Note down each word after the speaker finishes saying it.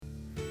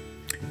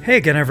Hey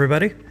again,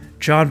 everybody.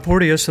 John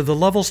Porteous of the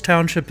Lovell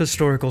Township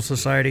Historical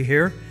Society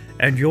here,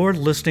 and you're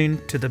listening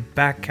to the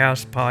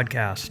BackCast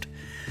Podcast.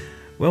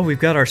 Well, we've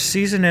got our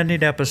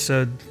season-ending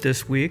episode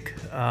this week.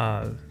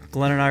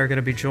 Glen and I are going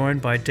to be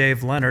joined by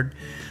Dave Leonhard.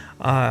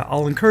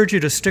 I'll encourage you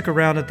to stick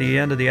around at the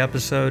end of the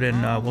episode,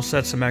 and we'll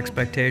set some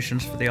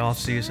expectations for the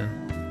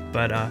off-season.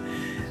 But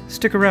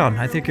stick around.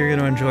 I think you're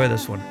going to enjoy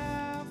this one.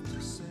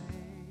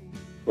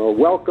 Well,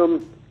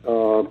 welcome,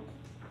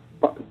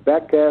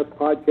 BackCast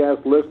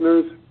Podcast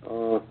listeners.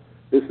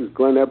 This is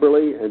Glen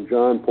and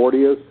John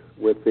Porteous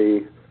with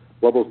the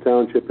Lovell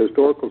Township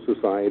Historical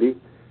Society,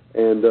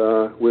 and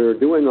we're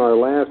doing our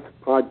last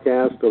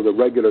podcast of the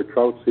regular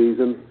trout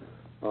season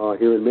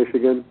here in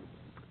Michigan.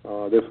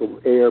 This will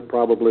air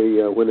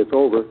probably when it's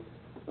over,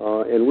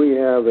 and we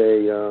have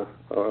a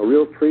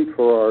real treat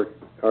for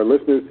our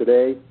listeners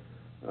today.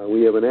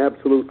 We have an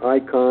absolute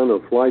icon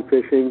of fly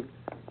fishing,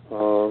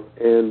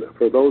 and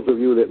for those of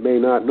you that may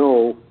not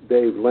know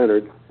Dave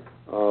Leonhard,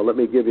 let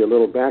me give you a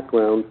little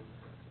background.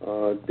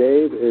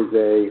 Dave is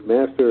a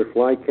master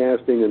fly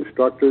casting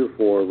instructor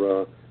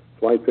for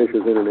Fly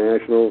Fishers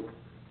International.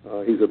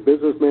 He's a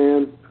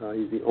businessman.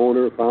 He's the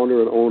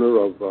founder and owner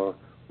of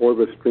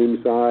Orvis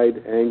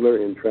Streamside Angler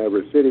in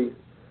Traverse City.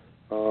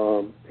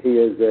 He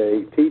is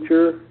a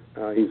teacher.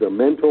 He's a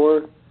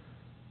mentor.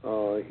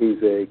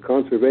 He's a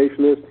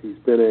conservationist. He's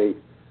been a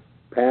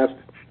past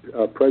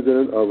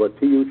president of a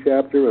TU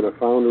chapter and a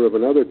founder of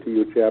another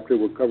TU chapter.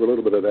 We'll cover a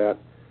little bit of that.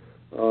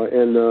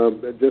 And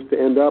just to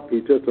end up,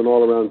 he's just an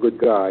all-around good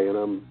guy, and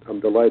I'm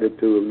delighted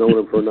to have known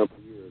him for a number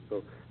of years.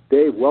 So,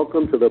 Dave,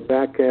 welcome to the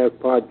BackCast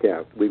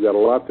Podcast. We've got a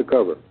lot to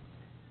cover.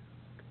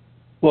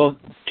 Well,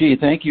 gee,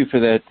 thank you for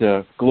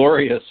that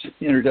glorious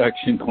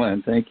introduction,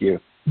 Glenn. Thank you.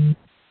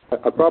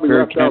 I probably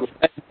left out.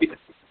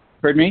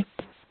 Pardon me?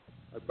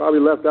 I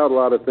probably left out a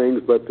lot of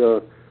things, but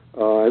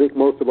I think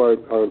most of our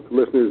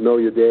listeners know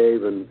you,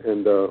 Dave,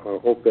 and I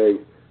hope they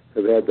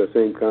have had the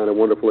same kind of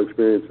wonderful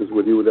experiences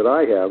with you that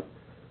I have.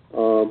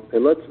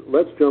 And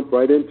let's jump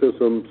right into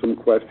some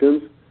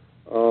questions.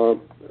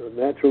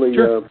 Naturally,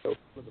 sure. The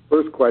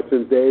first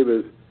question, Dave,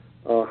 is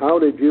how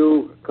did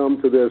you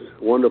come to this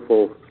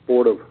wonderful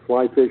sport of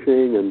fly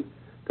fishing, and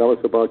tell us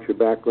about your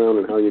background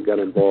and how you got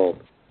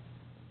involved.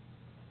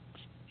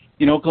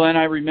 You know, Glenn,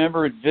 I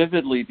remember it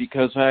vividly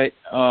because I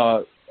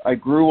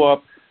grew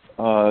up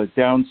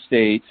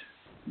downstate,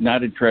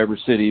 not in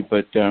Traverse City,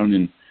 but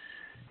down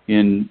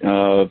in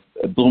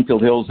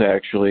Bloomfield Hills,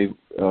 actually,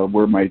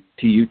 where my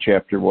TU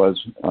chapter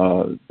was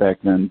back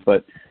then.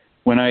 But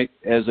when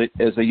as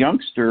a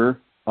youngster,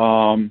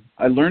 I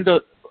learned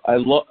I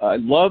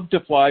loved to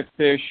fly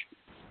fish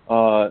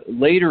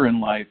later in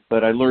life,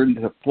 but I learned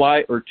to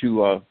fly or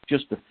to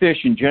just to fish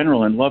in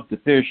general and love to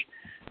fish.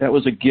 That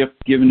was a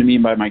gift given to me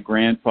by my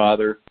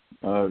grandfather.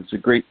 He was a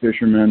great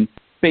fisherman,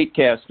 bait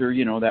caster.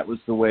 You know, that was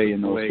the way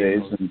in those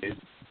days.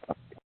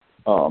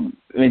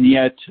 And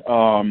yet,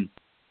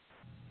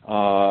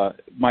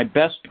 my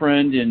best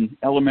friend in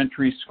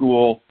elementary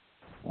school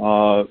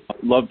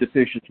loved to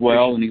fish as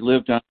well, and he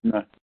lived on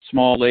a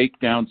small lake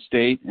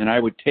downstate, and I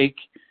would take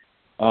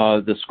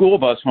the school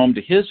bus home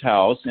to his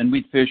house, and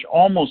we'd fish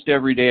almost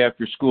every day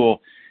after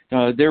school.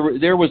 There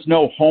was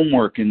no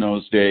homework in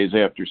those days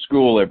after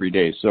school every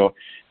day, so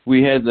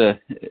we had the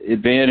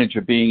advantage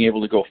of being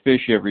able to go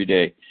fish every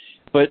day.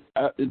 But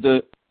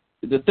the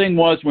thing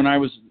was, when I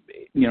was,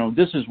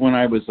 this is when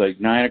I was like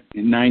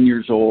 9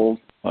 years old,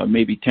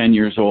 maybe 10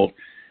 years old.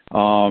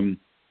 All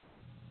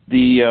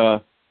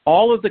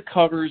of the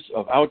covers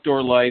of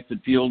Outdoor Life and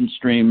Field and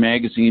Stream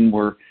magazine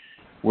were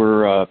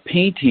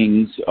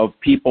paintings of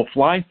people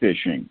fly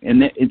fishing,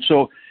 and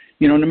so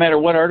no matter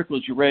what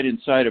articles you read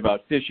inside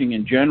about fishing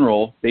in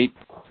general, bait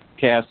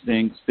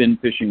casting, spin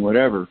fishing,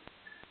 whatever,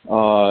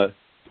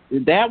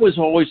 that was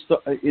always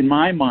in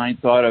my mind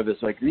thought of as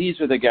like,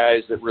 these are the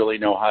guys that really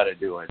know how to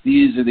do it.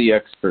 These are the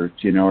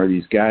experts, are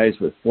these guys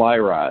with fly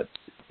rods.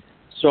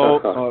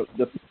 So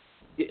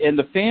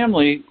the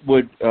family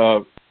would.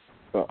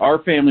 Our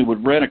family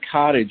would rent a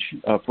cottage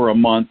for a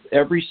month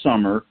every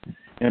summer,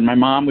 and my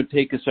mom would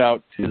take us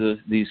out to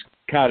these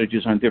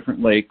cottages on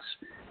different lakes.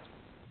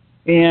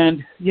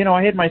 And,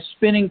 I had my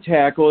spinning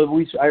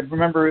tackle. I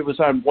remember it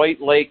was on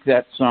White Lake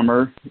that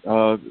summer.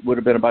 It would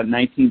have been about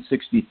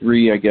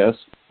 1963, I guess.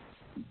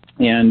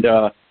 And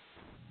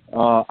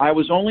I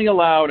was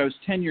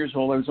 10 years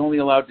old, I was only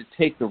allowed to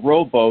take the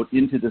rowboat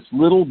into this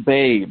little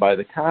bay by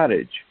the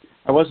cottage.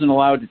 I wasn't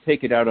allowed to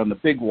take it out on the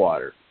big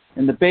water.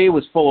 And the bay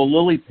was full of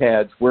lily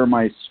pads where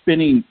my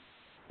spinning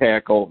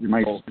tackle,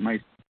 my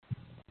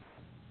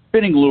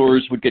spinning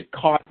lures would get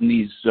caught in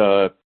these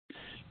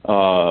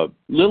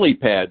lily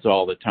pads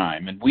all the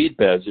time and weed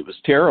beds. It was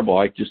terrible.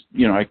 I just,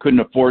 I couldn't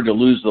afford to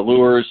lose the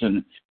lures, and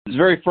it was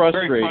very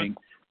frustrating.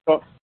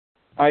 So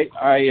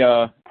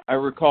I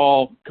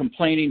recall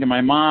complaining to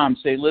my mom,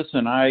 say,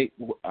 listen, I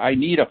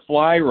need a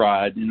fly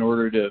rod in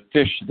order to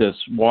fish this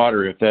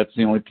water if that's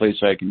the only place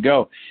I can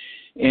go.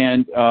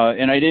 And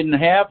I didn't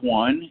have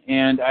one,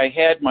 and I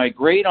had my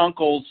great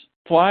uncle's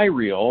fly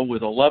reel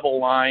with a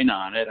level line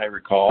on it, I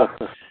recall.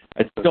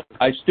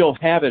 I still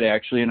have it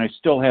actually, and I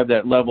still have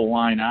that level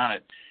line on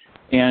it.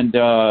 And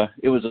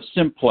it was a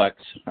Simplex,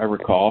 I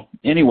recall.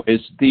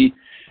 Anyways, the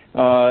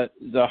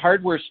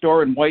hardware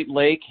store in White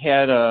Lake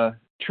had a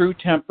True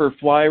Temper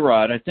fly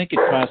rod. I think it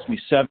cost me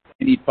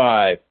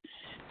 $7.85,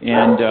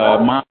 and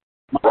Mom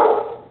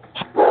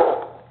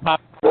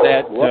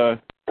that.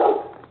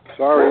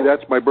 Sorry,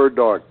 that's my bird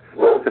dog.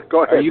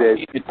 Go ahead,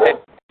 Dave.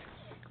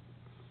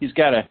 He's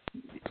got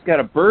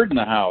a bird in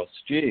the house.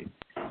 Gee,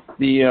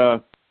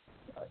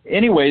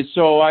 anyway,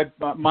 so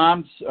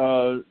Mom's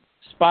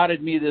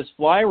spotted me this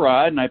fly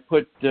rod, and I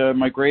put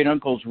my great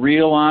uncle's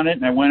reel on it,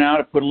 and I went out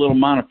and put a little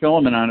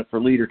monofilament on it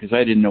for leader because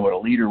I didn't know what a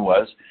leader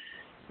was,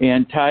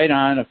 and tied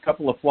on a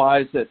couple of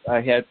flies that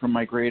I had from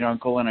my great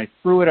uncle, and I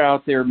threw it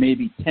out there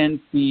maybe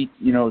 10 feet.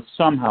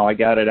 Somehow I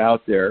got it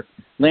out there,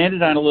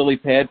 landed on a lily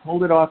pad,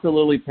 pulled it off the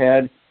lily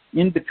pad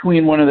in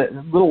between one of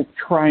the little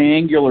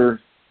triangular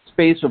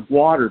space of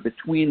water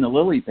between the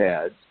lily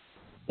pads,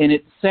 and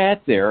it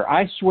sat there.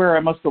 I swear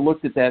I must have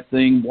looked at that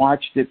thing,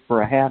 watched it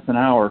for a half an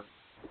hour,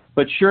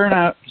 but sure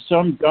enough,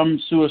 some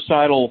dumb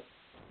suicidal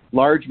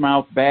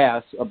largemouth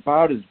bass,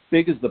 about as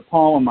big as the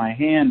palm of my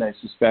hand, I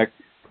suspect,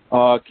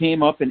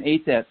 came up and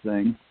ate that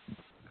thing.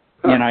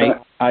 And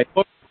I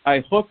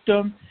hooked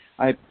him.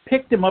 I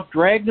picked him up,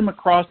 dragged him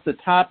across the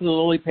top of the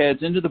lily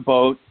pads into the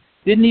boat,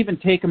 didn't even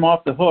take him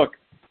off the hook,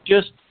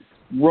 just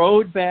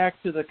rode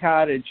back to the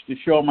cottage to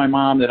show my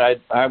mom that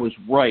I was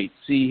right.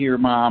 See here,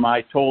 Mom,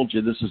 I told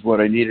you this is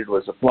what I needed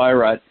was a fly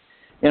rod.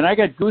 And I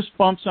got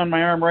goosebumps on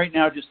my arm right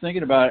now just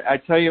thinking about it. I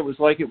tell you, it was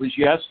like it was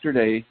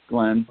yesterday,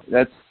 Glenn.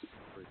 That's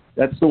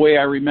the way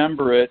I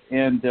remember it,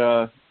 and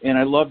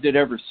I loved it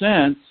ever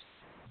since.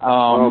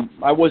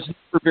 I was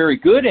never very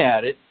good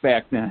at it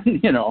back then,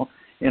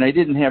 and I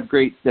didn't have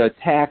great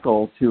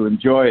tackle to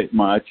enjoy it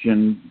much.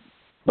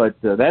 But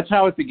that's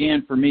how it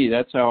began for me.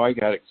 That's how I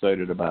got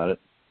excited about it.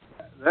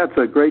 That's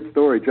a great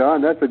story,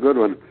 John. That's a good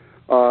one.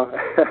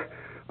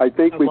 I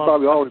think we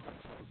probably all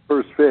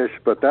first fish,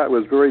 but that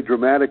was very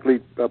dramatically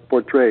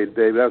portrayed,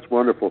 Dave. That's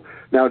wonderful.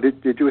 Now,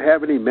 did you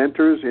have any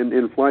mentors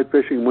in fly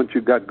fishing once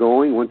you got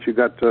going, once you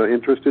got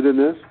interested in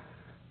this?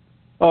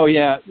 Oh,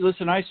 yeah.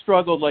 Listen, I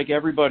struggled like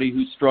everybody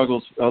who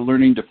struggles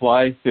learning to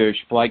fly fish.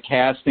 Fly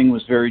casting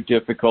was very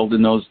difficult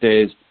in those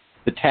days.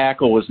 The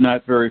tackle was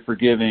not very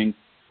forgiving,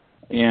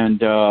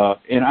 and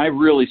I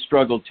really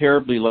struggled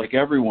terribly like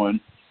everyone,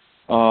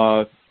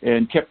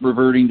 and kept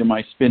reverting to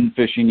my spin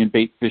fishing and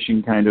bait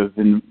fishing kind of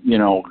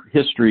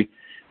history.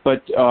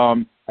 But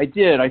I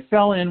did. I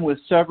fell in with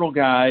several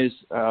guys,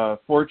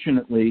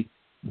 fortunately,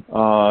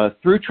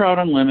 through Trout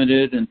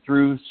Unlimited and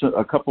through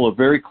a couple of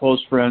very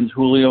close friends,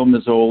 Julio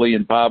Mazzoli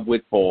and Bob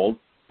Whitbold,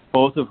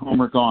 both of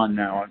whom are gone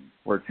now,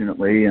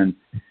 unfortunately. And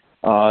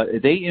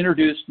they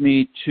introduced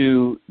me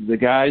to the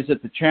guys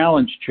at the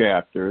Challenge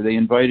chapter. They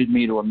invited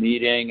me to a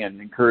meeting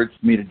and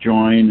encouraged me to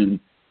join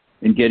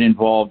and get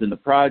involved in the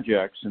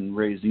projects and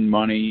raising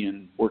money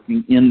and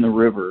working in the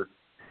river.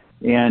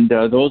 And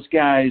those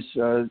guys,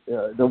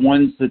 the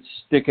ones that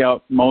stick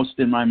out most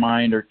in my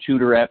mind are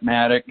Tudor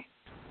Atmatic,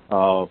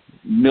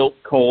 Milt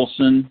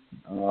Colson,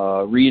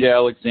 Reed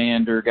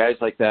Alexander, guys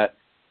like that.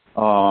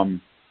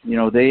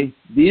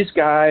 These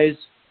guys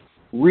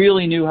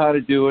really knew how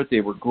to do it.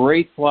 They were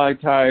great fly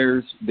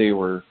tyers. They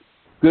were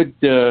good,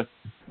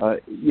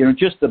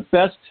 just the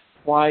best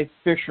fly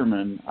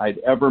fishermen I'd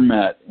ever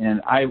met.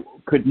 And I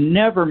could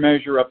never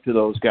measure up to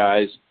those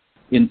guys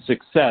in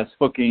success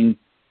hooking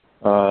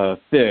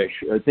fish.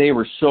 They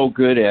were so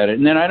good at it.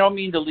 And then I don't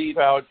mean to leave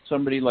out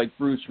somebody like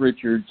Bruce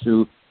Richards,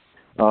 who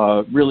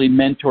really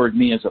mentored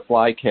me as a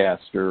fly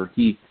caster.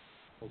 He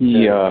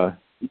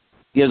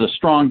has a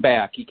strong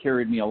back. He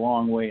carried me a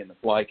long way in the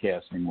fly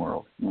casting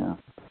world. Yeah.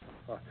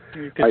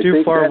 You could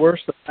do far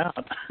worse than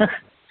that.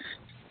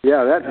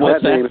 Yeah,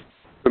 that name is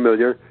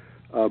familiar.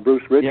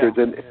 Bruce Richards.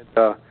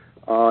 Yeah.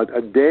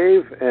 And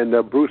Dave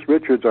and Bruce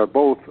Richards are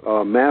both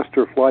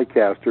master fly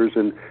casters.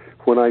 And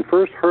when I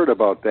first heard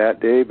about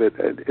that, Dave,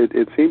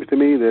 it seems to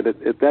me that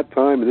at that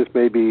time, and this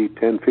may be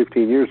 10,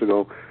 15 years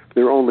ago,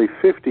 there are only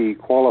 50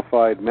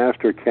 qualified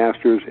master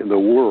casters in the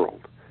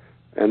world.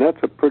 And that's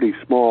a pretty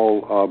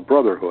small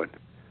brotherhood.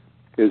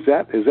 Is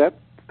that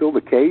still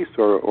the case,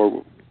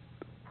 or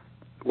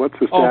what's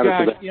the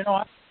status of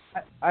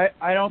that?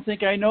 I don't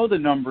think I know the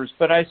numbers,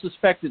 but I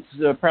suspect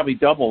it's probably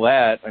double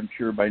that, I'm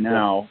sure, by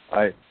now.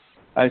 Yeah.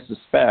 I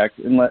suspect.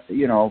 And,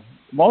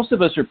 most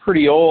of us are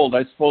pretty old.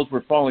 I suppose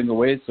we're falling the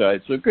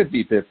wayside, so it could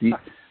be 50.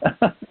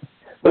 But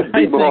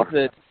I think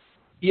that,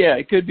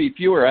 it could be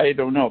fewer. I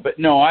don't know. But,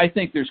 no, I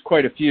think there's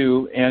quite a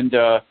few, and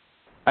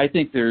I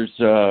think there's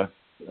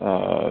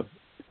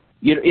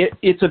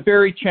it's a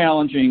very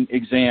challenging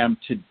exam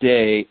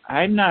today.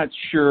 I'm not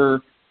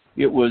sure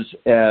it was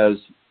as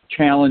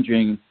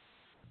challenging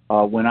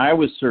when I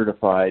was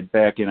certified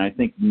back in, I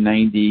think,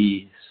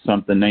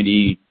 90-something,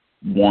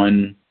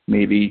 91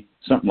 maybe,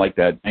 something like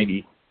that,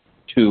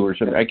 92 or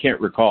something. I can't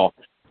recall.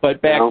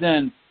 But back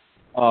then,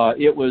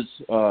 it was,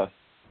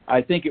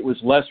 I think it was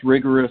less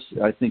rigorous.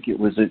 I think it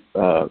was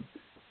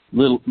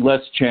little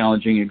less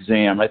challenging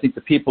exam. I think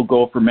the people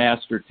go for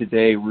master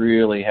today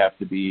really have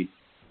to be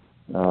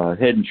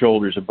head and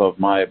shoulders above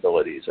my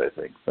abilities, I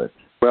think. But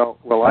well,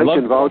 I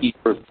can vouch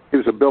for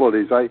his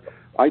abilities.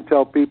 I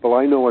tell people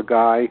I know a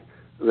guy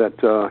that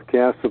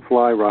casts a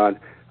fly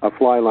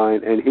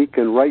line, and he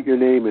can write your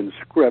name in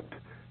script,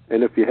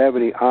 and if you have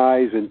any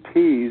I's and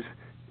T's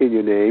in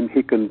your name,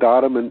 he can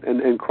dot them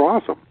and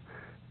cross them.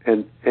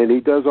 And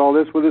he does all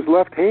this with his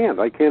left hand.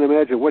 I can't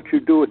imagine what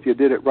you'd do if you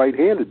did it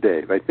right-handed,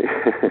 Dave. I think.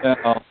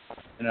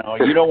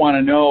 You don't want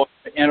to know.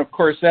 And, of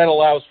course, that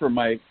allows for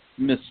my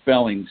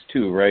misspellings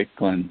too, right,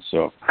 Glen?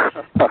 So,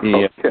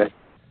 yeah.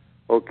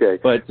 Okay.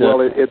 But,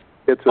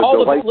 it's a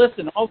delight.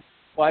 Listen, all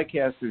fly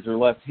casters are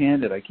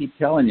left-handed. I keep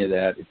telling you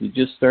that. If you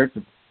just start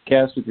to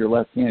cast with your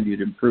left hand, you'd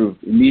improve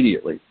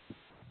immediately.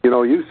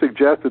 You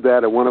suggested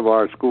that at one of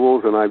our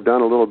schools, and I've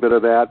done a little bit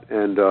of that,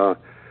 and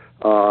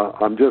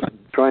I'm just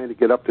trying to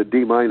get up to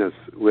D-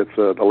 with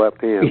the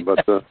left hand, but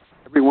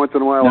every once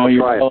in a while I'll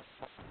try it.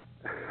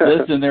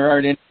 Listen, there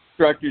aren't any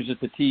instructors at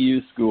the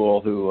TU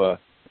school who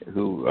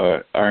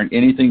aren't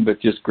anything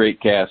but just great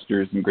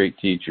casters and great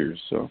teachers.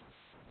 So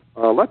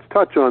let's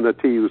touch on the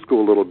TU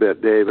school a little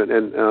bit, Dave, and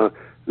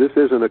this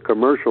isn't a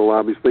commercial,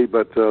 obviously,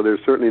 but there's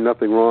certainly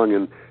nothing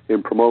wrong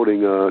in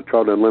promoting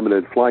Trout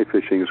Unlimited Fly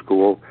Fishing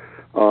School,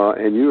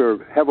 and you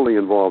are heavily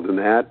involved in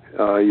that.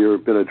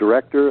 You've been a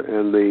director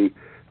and the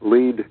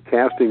lead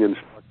casting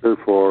instructor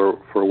for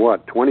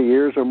what, 20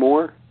 years or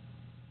more?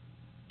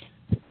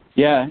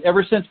 Yeah,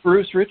 ever since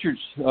Bruce Richards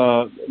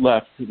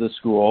left the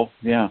school.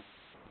 Yeah.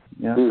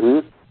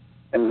 Mm-hmm.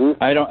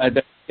 Mm-hmm. I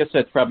guess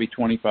that's probably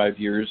 25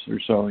 years or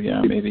so.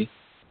 Yeah, maybe.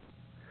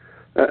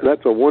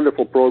 That's a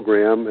wonderful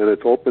program, and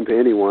it's open to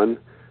anyone.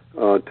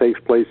 It takes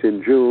place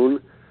in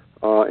June,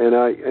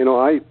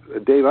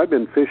 and Dave, I've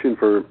been fishing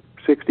for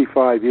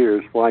 65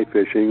 years, fly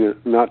fishing,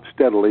 not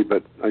steadily,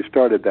 but I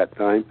started that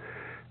time.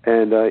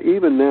 And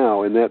even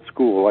now in that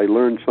school, I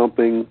learn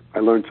something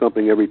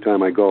every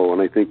time I go,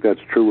 and I think that's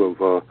true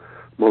of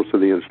most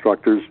of the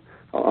instructors.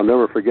 I'll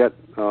never forget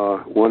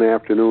one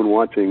afternoon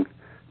watching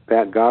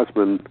Pat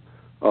Gossman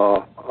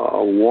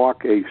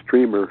walk a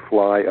streamer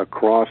fly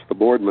across the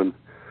boardman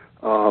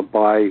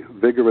by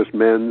vigorous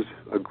men's,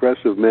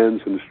 aggressive men's,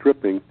 and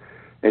stripping,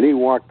 and he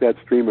walked that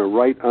streamer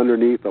right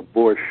underneath a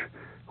bush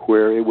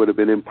where it would have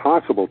been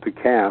impossible to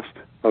cast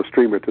a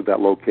streamer to that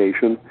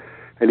location.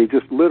 And he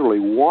just literally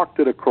walked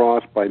it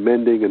across by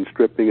mending and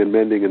stripping and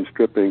mending and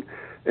stripping.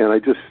 And I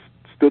just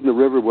stood in the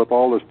river with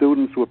all the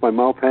students with my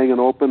mouth hanging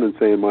open and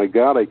saying, my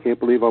God, I can't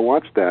believe I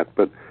watched that.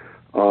 But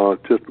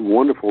just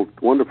wonderful,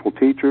 wonderful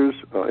teachers.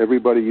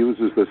 Everybody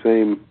uses the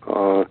same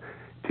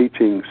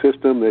teaching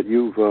system that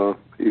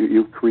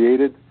you've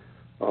created.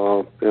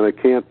 And I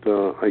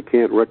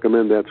can't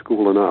recommend that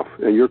school enough.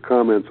 And your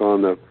comments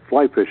on the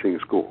fly fishing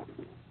school.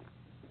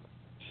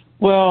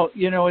 Well,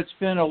 it's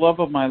been a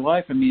love of my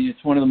life. I mean,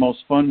 it's one of the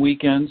most fun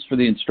weekends for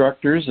the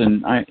instructors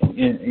and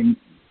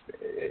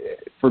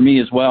for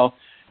me as well.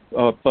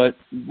 But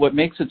what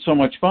makes it so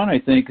much fun, I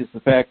think, is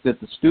the fact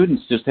that the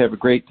students just have a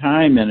great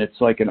time, and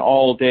it's like an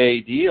all-day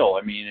deal.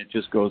 I mean, it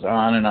just goes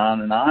on and on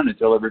and on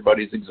until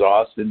everybody's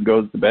exhausted and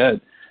goes to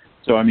bed.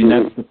 So, I mean,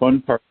 that's the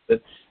fun part of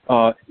it.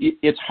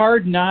 It's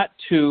hard not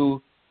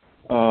to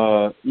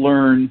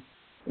learn.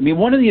 I mean,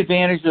 one of the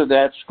advantages of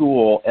that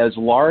school, as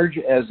large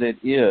as it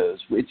is,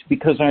 it's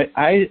because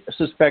I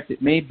suspect it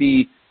may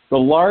be the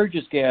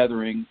largest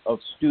gathering of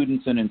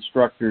students and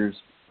instructors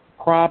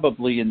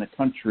probably in the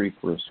country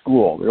for a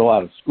school. There are a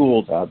lot of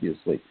schools,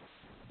 obviously.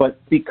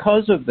 But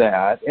because of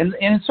that, and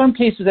in some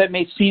cases that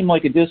may seem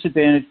like a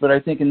disadvantage, but I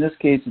think in this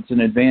case it's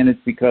an advantage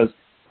because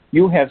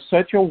you have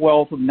such a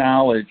wealth of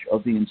knowledge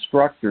of the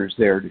instructors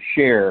there to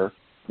share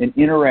and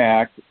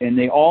interact, and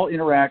they all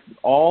interact with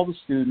all the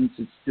students.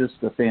 It's just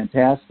a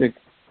fantastic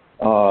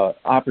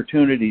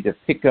opportunity to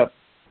pick up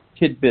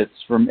tidbits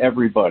from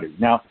everybody.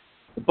 Now,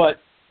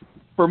 but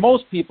for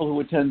most people who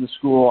attend the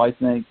school, I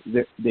think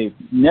they've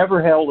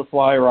never held a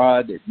fly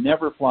rod, they've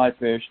never fly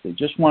fished, they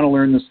just want to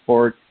learn the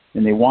sport,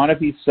 and they want to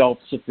be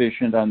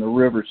self-sufficient on the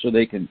river so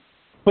they can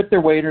put their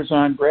waders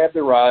on, grab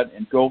their rod,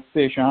 and go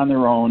fish on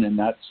their own and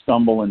not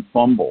stumble and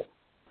fumble.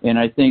 And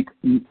I think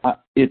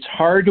it's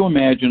hard to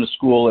imagine a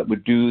school that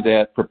would do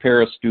that,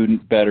 prepare a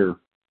student better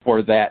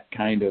for that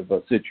kind of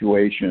a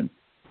situation.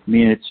 I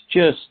mean, it's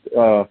just,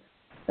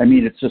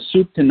 it's a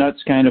soup to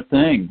nuts kind of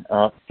thing.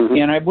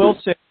 And I will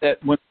say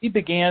that when we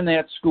began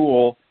that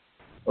school,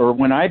 or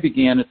when I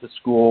began at the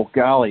school,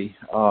 golly,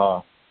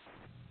 I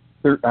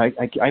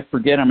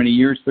forget how many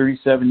years,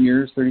 37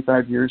 years,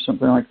 35 years,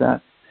 something like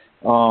that.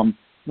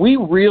 We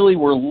really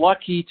were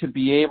lucky to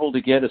be able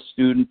to get a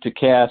student to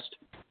cast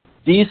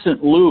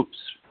decent loops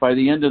by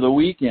the end of the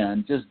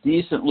weekend, just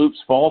decent loops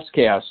false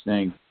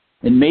casting,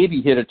 and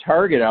maybe hit a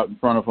target out in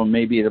front of them,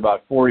 maybe at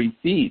about 40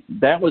 feet.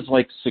 That was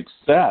like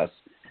success.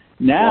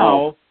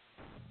 Now,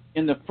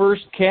 in the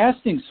first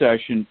casting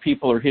session,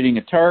 people are hitting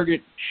a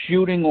target,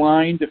 shooting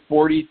line to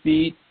 40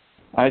 feet.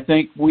 I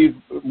think we've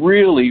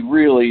really,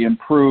 really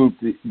improved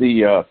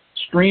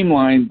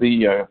streamlined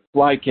the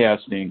fly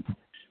casting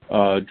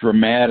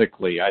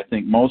dramatically. I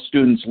think most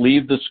students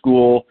leave the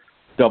school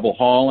double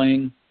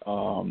hauling,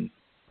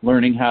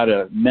 learning how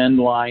to mend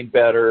line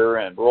better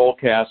and roll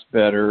cast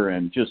better,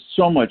 and just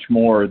so much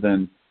more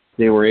than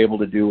they were able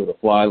to do with a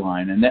fly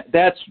line. And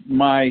that's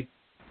my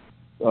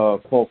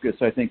focus,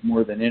 I think,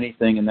 more than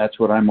anything, and that's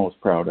what I'm most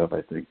proud of,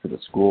 I think, for the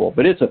school.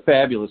 But it's a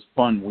fabulous,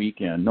 fun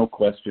weekend, no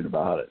question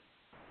about it.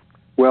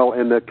 Well,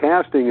 and the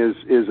casting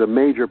is a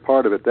major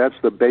part of it. That's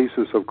the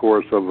basis, of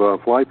course,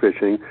 of fly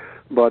fishing.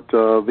 But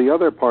the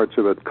other parts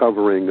of it,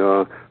 covering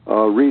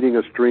reading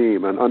a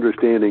stream and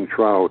understanding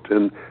trout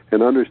and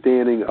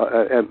understanding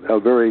at a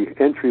very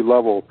entry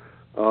level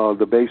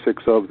the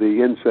basics of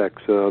the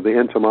insects, the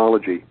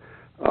entomology,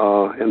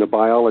 and the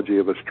biology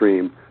of a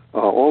stream.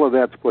 All of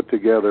that's put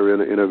together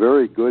in a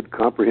very good,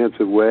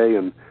 comprehensive way,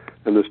 and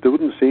the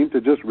students seem to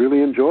just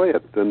really enjoy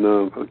it, and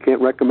I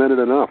can't recommend it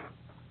enough.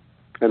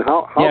 And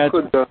how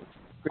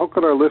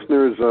could our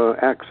listeners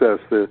access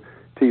the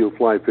TU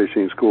Fly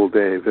Fishing School,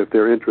 Dave, if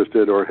they're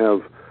interested or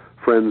have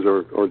friends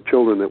or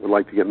children that would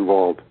like to get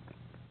involved?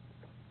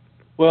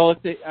 Well,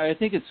 I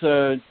think it's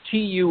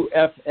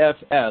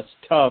TUFFS,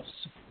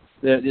 Tufts,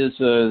 that is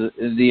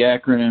the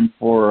acronym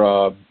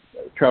for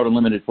Trout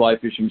Unlimited Fly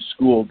Fishing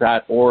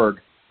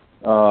School.org.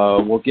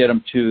 We'll get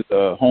them to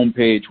the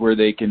homepage where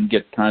they can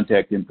get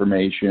contact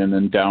information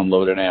and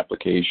download an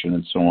application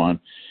and so on.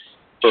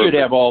 Should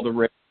have all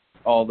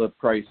the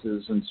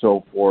prices and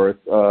so forth.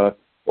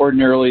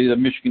 Ordinarily, the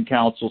Michigan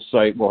Council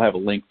site will have a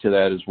link to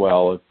that as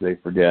well if they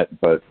forget.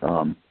 But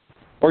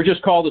or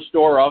just call the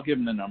store. I'll give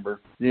them the number.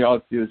 All you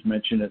have to do is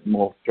mention it, and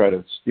we'll try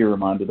to steer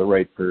them onto the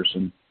right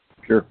person.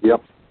 Sure.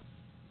 Yep.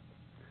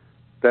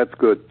 That's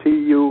good.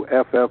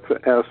 TUFFS.org.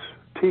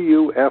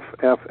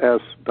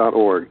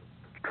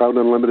 Trout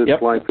Unlimited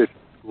Fly Fishing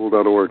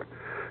School.org.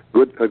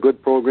 A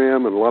good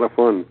program and a lot of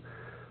fun.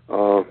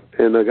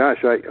 And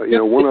gosh,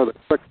 one other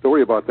quick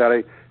story about that.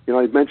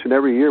 I mentioned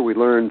every year we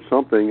learn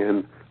something,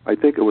 and I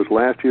think it was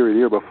last year or the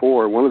year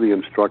before, one of the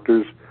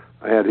instructors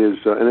had his,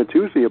 and it's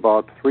usually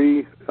about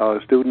 3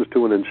 students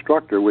to an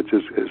instructor, which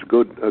is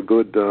a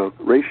good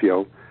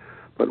ratio.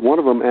 But one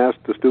of them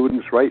asked the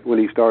students right when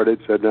he started,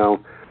 said,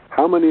 "Now,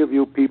 how many of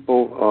you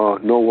people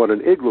know what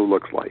an igloo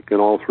looks like?" And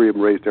all 3 of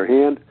them raised their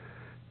hand.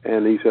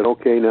 And he said,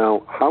 "Okay,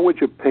 now, how would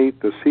you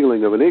paint the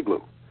ceiling of an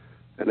igloo?"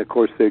 And, of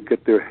course, they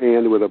get their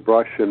hand with a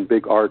brush and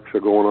big arcs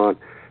are going on.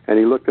 And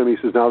he looked at me and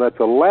he says, "Now, that's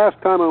the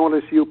last time I want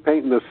to see you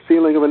painting the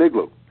ceiling of an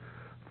igloo."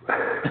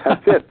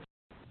 That's it.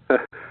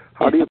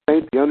 How do you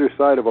paint the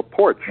underside of a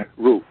porch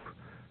roof?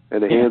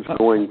 And the hands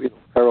going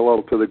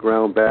parallel to the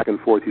ground, back and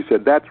forth. He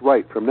said, "That's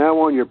right. From now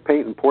on, you're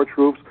painting porch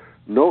roofs,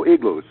 no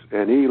igloos."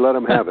 And he let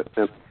him have it.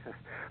 And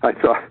I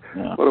thought,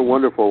 what a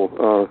wonderful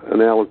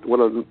what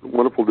a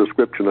wonderful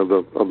description of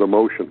the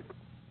motion.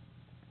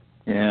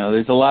 Yeah,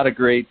 there's a lot of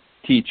great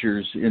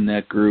teachers in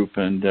that group,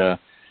 and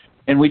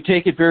we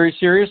take it very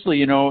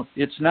seriously.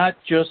 It's not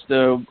just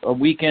a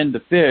weekend to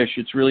fish;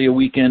 it's really a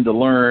weekend to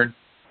learn.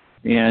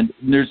 And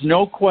there's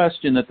no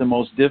question that the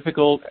most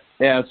difficult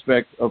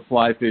aspect of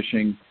fly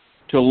fishing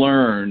to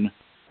learn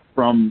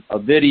from a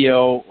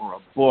video or a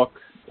book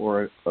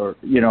or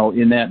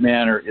in that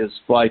manner is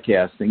fly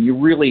casting. You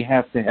really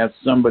have to have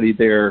somebody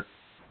there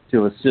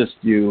to assist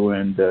you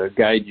and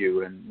guide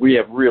you, and we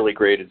have really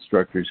great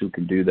instructors who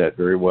can do that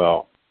very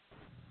well.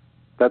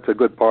 That's a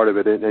good part of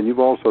it, and you've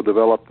also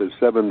developed the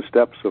 7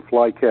 steps of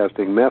fly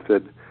casting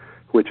method,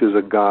 which is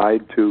a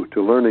guide to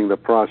learning the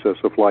process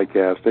of fly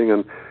casting,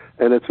 and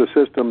it's a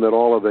system that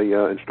all of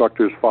the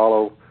instructors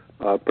follow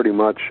pretty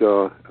much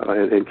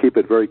and keep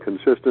it very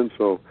consistent,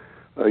 so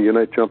you're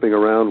not jumping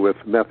around with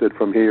method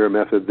from here,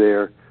 method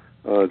there.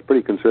 It's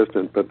pretty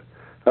consistent, but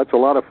that's a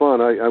lot of fun.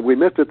 We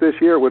missed it this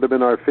year. It would have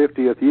been our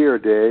 50th year,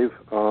 Dave,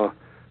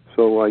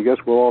 so I guess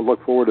we'll all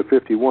look forward to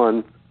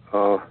 51.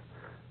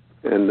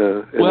 And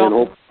then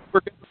hope.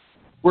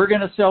 We're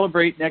going to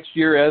celebrate next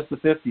year as the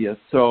 50th,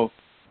 so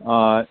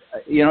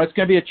it's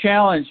going to be a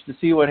challenge to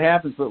see what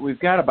happens. But we've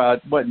got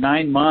about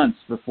 9 months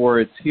before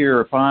it's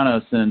here upon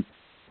us, and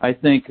I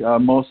think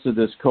most of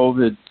this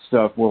COVID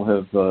stuff will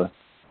have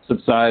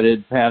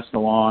subsided, passed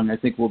along. I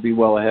think we'll be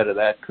well ahead of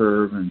that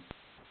curve. And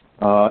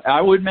I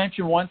would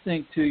mention one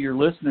thing to your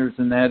listeners,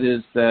 and that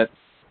is that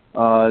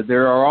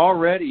there are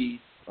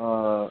already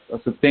a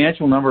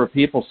substantial number of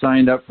people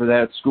signed up for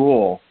that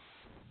school.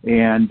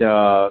 And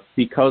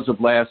because of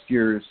last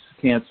year's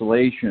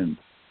cancellation,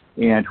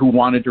 and who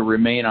wanted to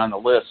remain on the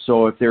list.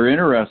 So if they're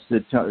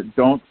interested,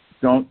 don't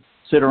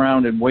sit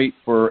around and wait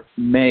for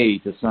May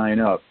to sign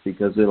up,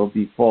 because it'll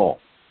be full.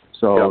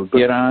 So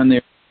get on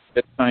there,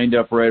 get signed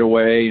up right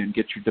away, and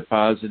get your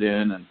deposit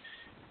in.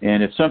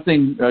 And if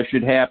something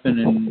should happen,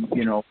 and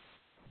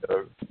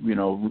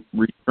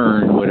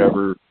return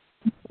whatever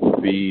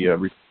would be,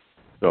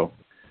 so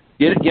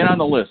get on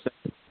the list.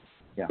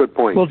 Yeah. Good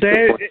point. Well,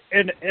 Dave,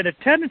 in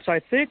attendance, I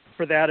think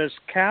for that is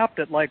capped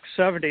at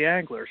 70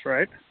 anglers,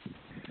 right?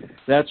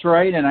 That's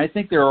right, and I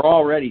think there are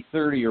already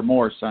 30 or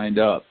more signed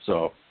up.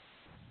 So,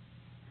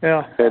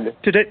 yeah,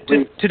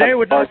 today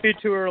would not be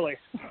too early.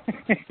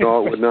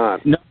 No, it would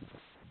not. No,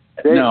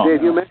 Dave, No.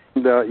 Dave, you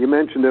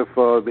mentioned if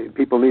the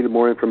people needed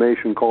more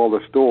information, call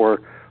the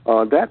store.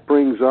 That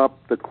brings up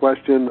the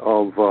question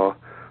of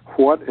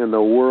what in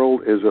the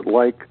world is it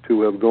like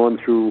to have gone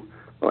through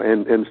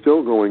and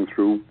still going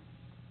through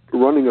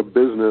running a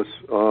business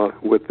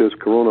with this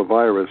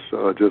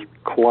coronavirus just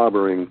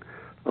clobbering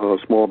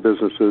small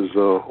businesses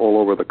all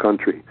over the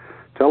country.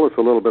 Tell us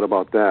a little bit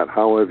about that.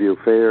 How have you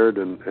fared,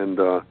 and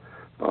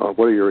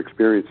what are your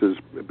experiences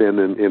been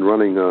in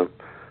running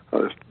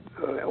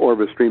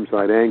Orvis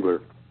Streamside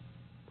Angler?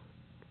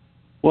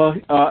 Well,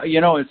 I'll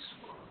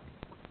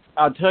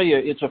tell you,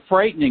 it's a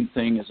frightening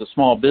thing as a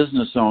small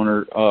business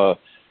owner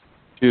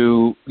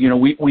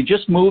we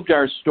just moved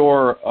our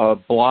store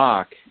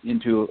block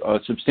into a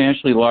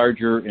substantially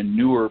larger and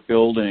newer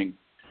building,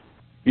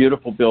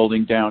 beautiful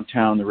building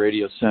downtown, the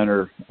Radio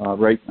Center,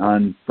 right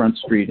on Front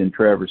Street in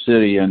Traverse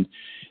City. And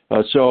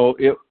so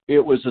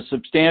it was a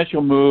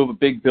substantial move, a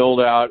big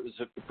build out. It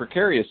was a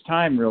precarious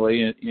time,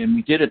 really, and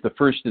we did it the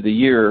first of the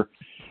year.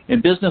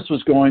 And business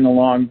was going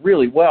along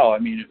really well. I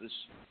mean, it was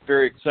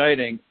very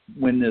exciting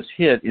when this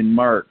hit in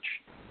March.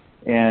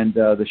 And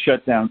the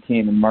shutdown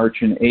came in March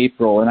and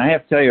April. And I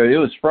have to tell you, it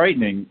was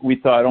frightening. We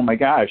thought, oh, my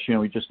gosh,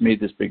 we just made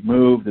this big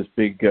move, this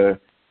big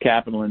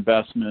capital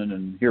investment,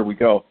 and here we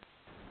go.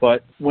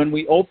 But when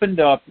we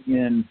opened up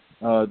in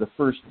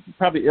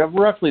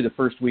roughly the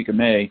first week of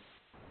May,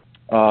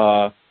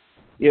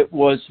 it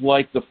was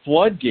like the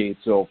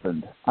floodgates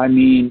opened. I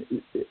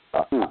mean,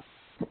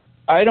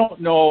 I don't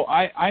know.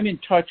 I'm in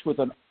touch with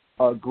a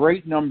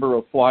great number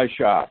of fly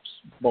shops,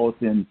 both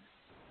in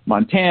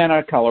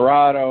Montana,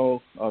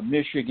 Colorado,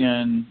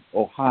 Michigan,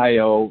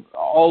 Ohio,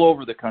 all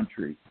over the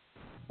country,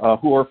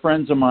 who are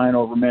friends of mine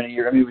over many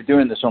years. I mean, we've been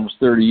doing this almost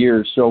 30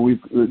 years, so we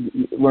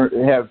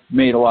have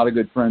made a lot of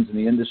good friends in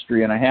the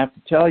industry. And I have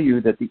to tell you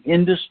that the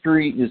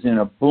industry is in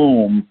a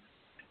boom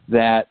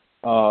that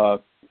our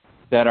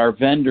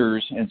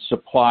vendors and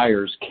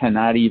suppliers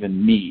cannot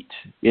even meet.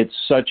 It's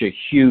such a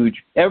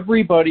huge.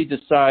 Everybody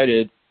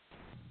decided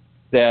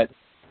that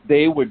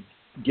they would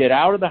get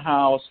out of the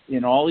house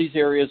in all these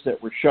areas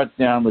that were shut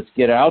down. Let's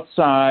get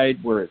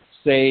outside where it's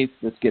safe.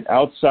 Let's get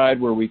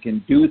outside where we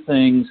can do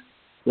things.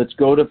 Let's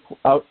go to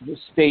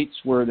states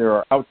where there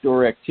are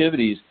outdoor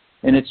activities.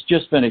 And it's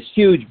just been a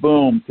huge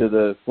boom to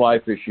the fly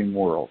fishing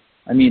world.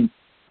 I mean,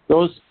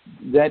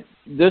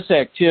 this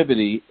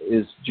activity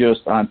is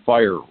just on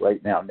fire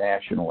right now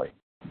nationally.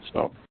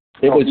 So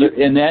it was,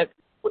 and that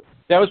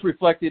was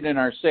reflected in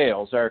our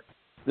sales.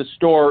 The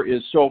store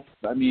is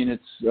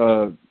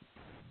it's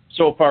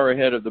so far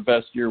ahead of the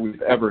best year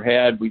we've ever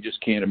had. We just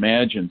can't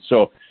imagine.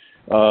 So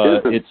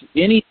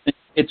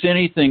it's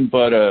anything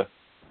but a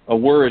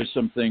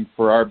worrisome thing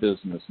for our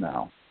business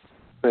now.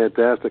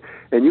 Fantastic.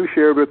 And you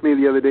shared with me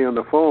the other day on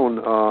the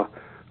phone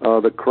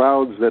the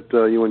crowds that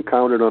you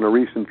encountered on a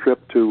recent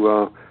trip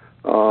to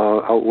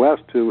out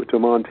west to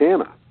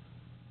Montana.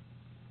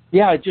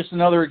 Yeah, just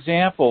another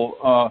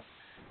example.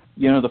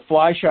 The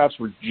fly shops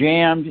were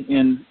jammed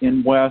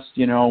in West,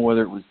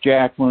 whether it was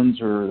Jacqueline's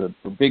or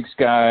the Big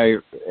Sky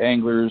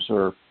Anglers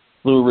or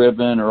Blue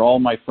Ribbon or all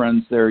my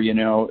friends there,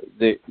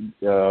 the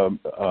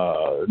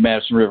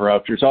Madison River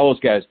Outfitters, all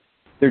those guys,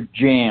 they're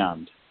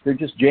jammed. They're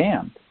just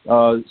jammed,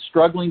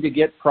 struggling to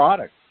get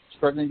product,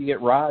 struggling to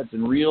get rods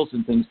and reels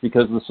and things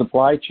because the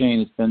supply chain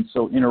has been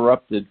so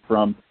interrupted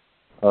from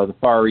the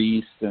Far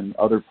East and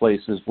other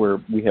places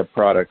where we have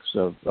products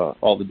of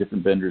all the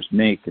different vendors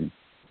make and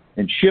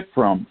ship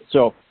from.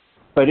 So,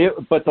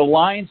 but the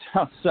lines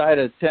outside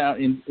of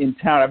town, in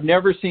town, I've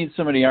never seen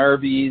so many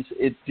RVs.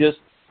 It just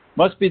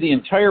must be the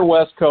entire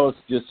West Coast.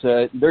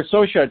 They're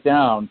so shut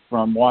down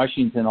from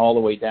Washington all the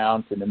way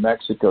down to New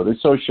Mexico. They're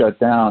so shut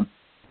down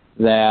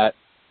that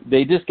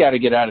they just got to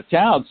get out of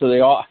town. So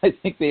I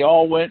think they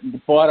all went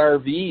and bought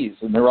RVs,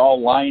 and they're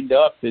all lined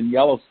up in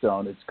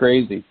Yellowstone. It's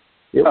crazy.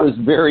 It was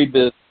very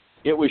busy.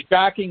 It was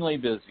shockingly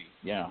busy.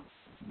 Yeah.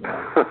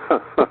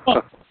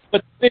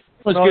 But it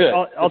was good.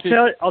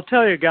 I'll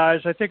tell you guys,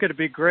 I think it'd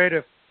be great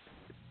if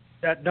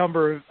that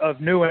number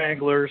of new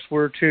anglers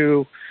were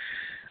to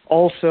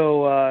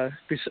also,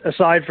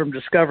 aside from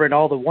discovering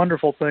all the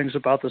wonderful things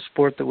about the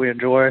sport that we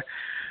enjoy,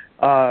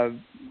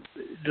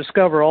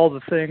 discover all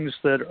the things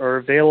that are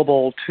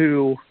available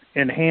to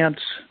enhance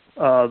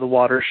the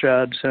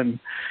watersheds and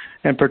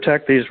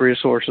protect these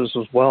resources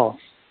as well.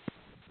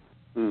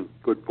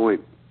 Good point.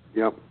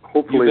 Yep.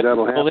 Hopefully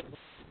that'll happen.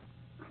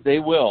 They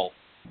will.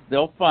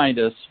 They'll find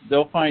us.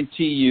 They'll find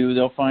TU.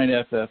 They'll find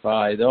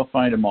FFI. They'll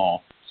find them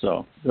all.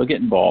 So they'll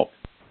get involved.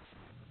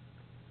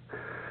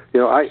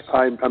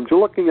 I'm just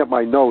looking at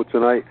my notes,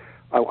 and I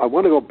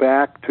want to go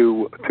back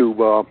to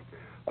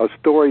a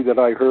story that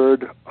I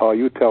heard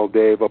you tell,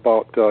 Dave,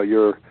 about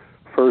your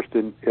first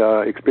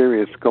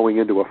experience going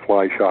into a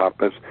fly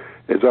shop.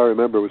 As I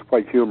remember, it was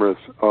quite humorous.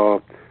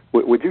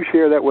 Would you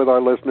share that with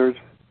our listeners?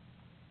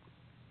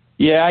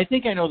 Yeah, I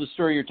think I know the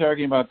story you're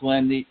talking about,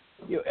 Glenn.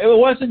 It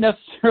wasn't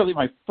necessarily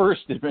my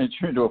first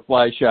adventure into a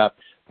fly shop,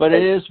 but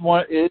it's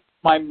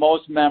my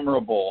most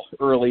memorable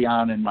early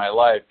on in my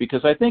life,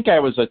 because I think I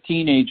was a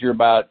teenager,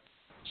 about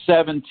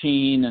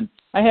 17, and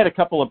I had a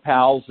couple of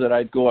pals that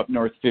I'd go up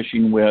north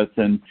fishing with,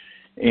 and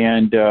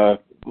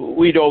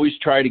we'd always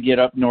try to get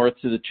up north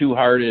to the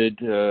Two-Hearted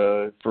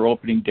for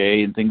opening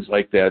day and things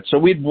like that. So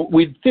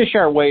we'd fish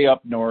our way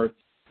up north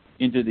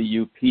into the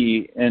UP,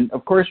 and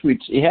of course we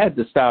had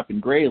to stop in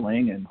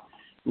Grayling and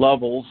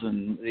Lovell's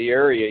and the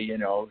area, you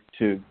know,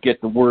 to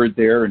get the word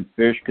there and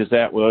fish, because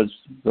that was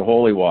the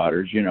holy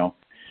waters, you know.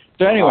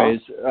 So anyways,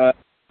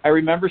 I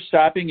remember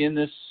stopping in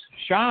this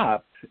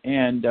shop,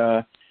 and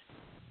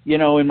you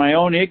know, in my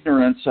own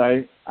ignorance,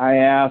 I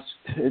asked,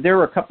 there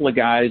were a couple of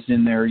guys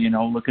in there, you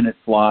know, looking at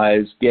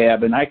flies,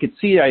 gabbing. I could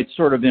see I'd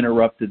sort of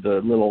interrupted the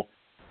little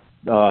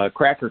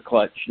cracker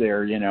clutch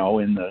there, you know,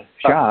 in the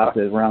shop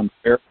around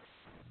there.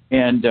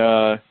 And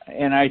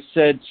I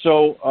said,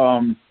 so,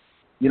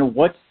 you know,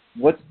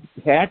 what's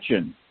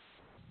hatching?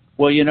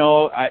 Well, you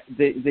know,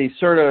 they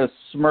sort of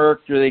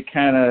smirked, or they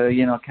kind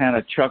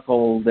of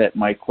chuckled at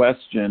my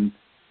question.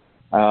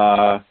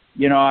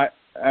 You know,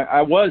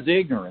 I was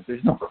ignorant.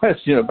 There's no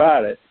question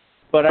about it.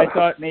 But I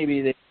thought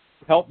maybe they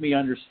helped me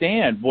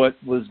understand what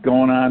was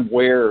going on,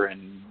 where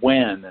and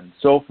when, and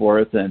so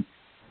forth. And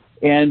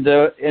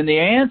the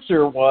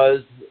answer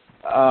was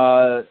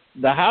the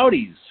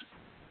howdies.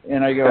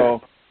 And I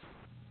go,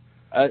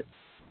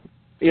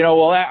 you know,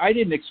 well, I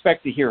didn't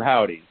expect to hear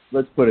howdies.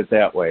 Let's put it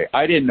that way.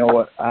 I didn't know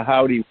what a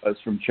howdy was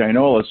from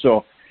Chinola.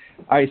 So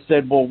I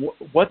said, well,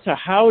 what's a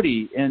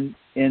howdy? And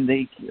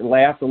they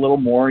laughed a little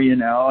more, you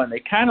know, and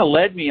they kind of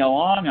led me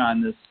along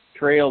on this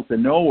trail to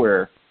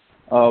nowhere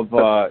of,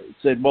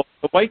 said, well,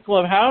 the white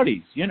glove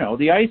howdies, you know,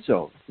 the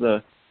ISOs,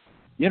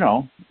 you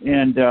know,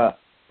 and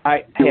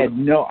I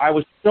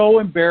was so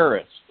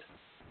embarrassed.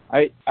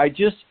 I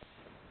just,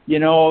 you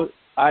know,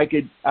 I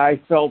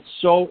felt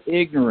so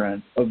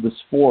ignorant of the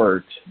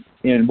sport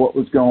and what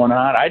was going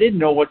on. I didn't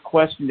know what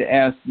question to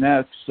ask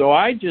next. So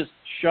I just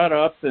shut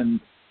up and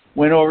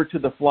went over to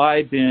the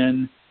fly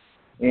bin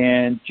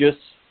and just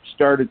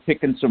started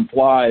picking some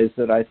flies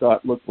that I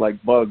thought looked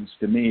like bugs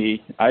to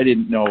me. I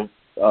didn't know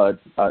an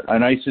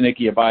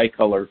Isonychia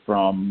bicolor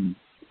from,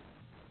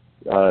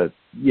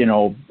 you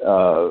know,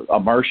 a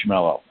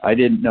marshmallow. I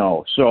didn't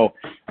know. So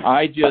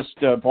I just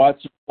bought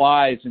some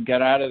flies and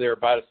got out of there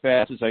about as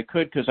fast as I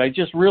could, because I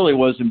just really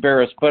was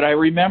embarrassed. But I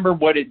remember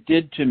what it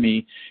did to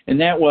me, and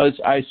that was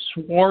I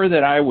swore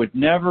that I would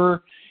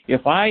never,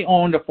 if I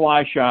owned a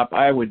fly shop,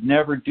 I would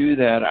never do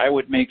that. I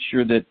would make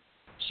sure that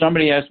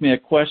somebody asked me a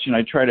question,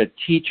 I'd try to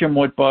teach them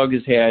what bug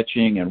is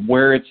hatching and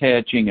where it's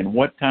hatching and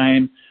what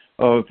time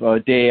of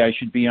day I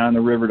should be on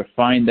the river to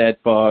find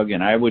that bug.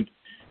 And I would,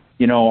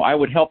 you know, I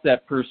would help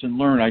that person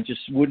learn. I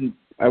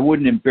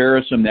wouldn't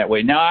embarrass them that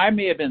way. Now, I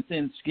may have been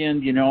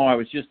thin-skinned, you know, I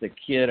was just a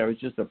kid, I was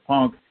just a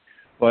punk,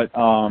 but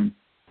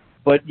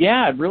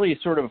yeah, it really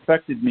sort of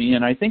affected me,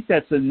 and I think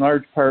that's in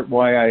large part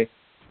why I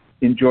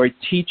enjoy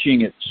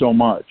teaching it so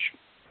much.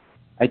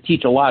 I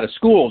teach a lot of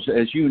schools,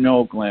 as you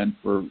know, Glenn,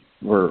 for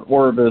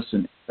Orvis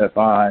and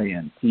FI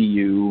and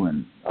TU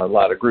and a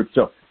lot of groups.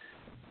 So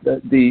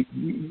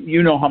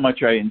you know how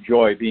much I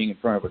enjoy being in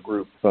front of a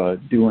group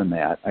doing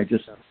that.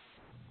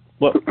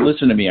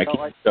 Listen to me, I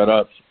can't shut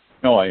up.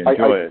 No, I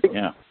enjoy it,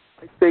 yeah.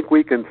 I think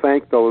we can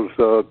thank those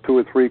 2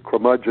 or 3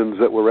 curmudgeons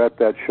that were at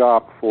that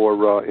shop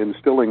for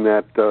instilling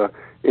that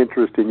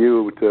interest in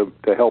you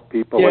to help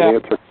people and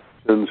answer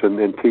questions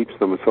and teach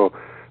them. So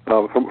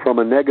from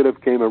a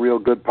negative came a real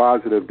good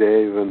positive,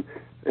 Dave, and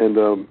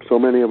so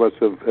many of us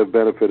have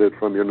benefited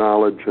from your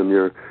knowledge and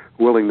your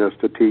willingness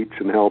to teach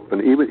and help,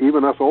 and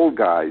even us old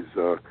guys.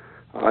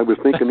 I was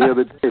thinking the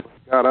other day,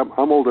 God,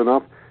 I'm old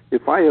enough.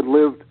 If I had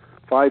lived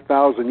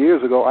 5,000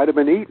 years ago, I'd have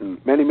been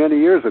eaten many, many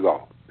years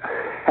ago.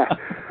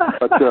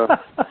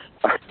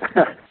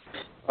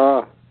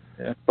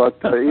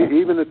 But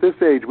even at this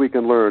age, we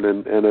can learn,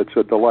 and it's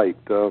a delight.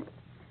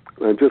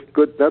 And just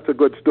good. That's a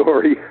good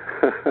story.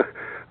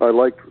 I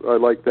like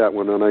that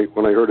one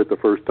when I heard it the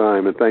first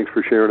time, and thanks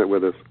for sharing it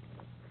with us.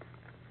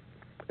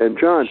 And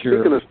John, sure.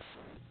 Speaking of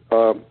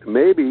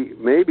maybe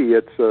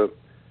it's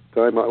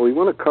time. We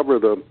want to cover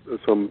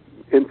some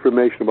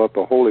information about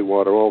the holy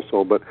water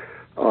also, but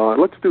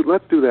let's do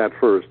that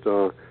first.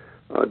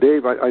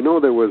 Dave, I know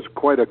there was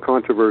quite a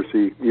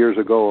controversy years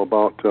ago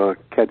about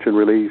catch and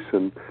release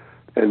and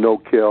no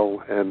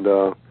kill and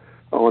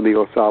on the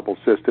Osable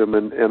system,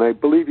 and I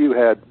believe you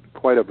had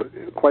quite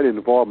an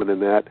involvement in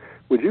that.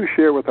 Would you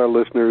share with our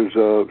listeners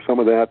some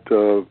of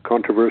that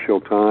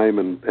controversial time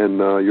and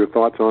your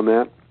thoughts on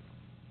that?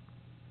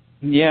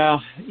 Yeah,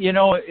 you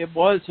know, it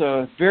was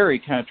very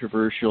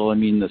controversial. I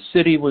mean, the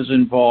city was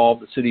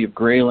involved. The city of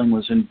Grayling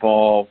was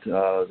involved.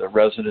 The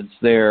residents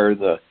there,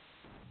 the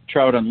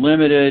Trout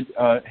Unlimited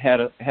had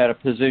a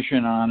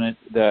position on it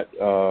that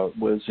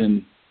was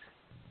in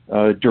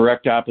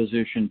direct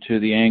opposition to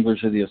the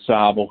anglers of the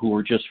Osable, who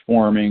were just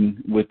forming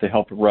with the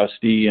help of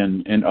Rusty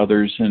and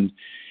others. And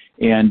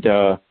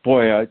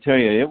boy, I tell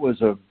you, it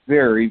was a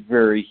very,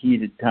 very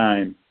heated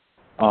time.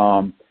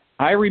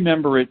 I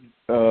remember it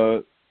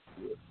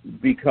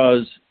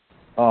because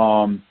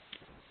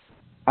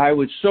I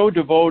was so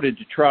devoted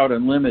to Trout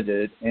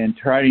Unlimited and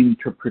trying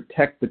to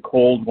protect the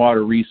cold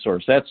water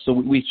resource.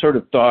 We sort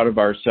of thought of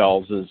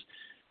ourselves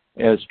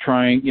as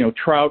trying,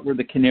 trout were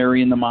the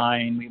canary in the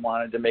mine. We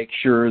wanted to make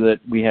sure that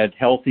we had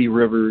healthy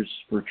rivers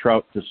for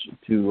trout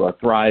to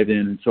thrive in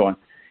and so on.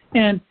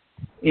 And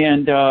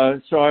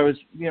so I was,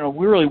 we were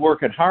really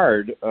working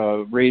hard,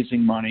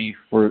 raising money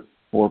for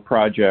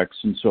projects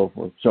and so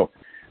forth. So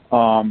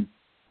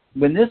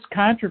when this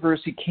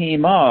controversy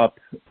came up,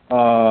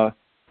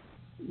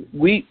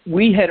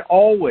 we had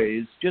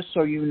always, just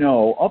so you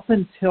know, up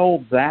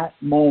until that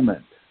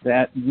moment,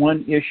 that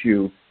one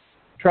issue,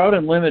 Trout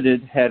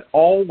Unlimited had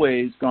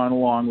always gone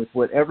along with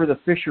whatever the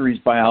fisheries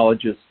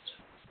biologists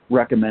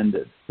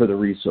recommended for the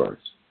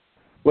resource.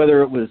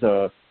 Whether it was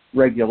a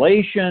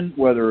regulation,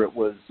 whether it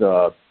was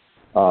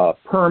a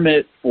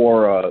permit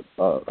for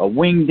a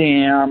wing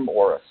dam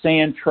or a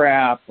sand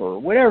trap or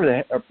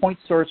whatever, a point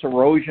source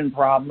erosion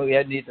problem we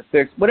had needed to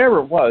fix, whatever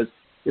it was,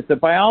 if the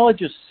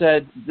biologist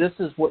said this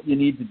is what you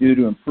need to do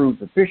to improve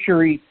the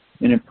fishery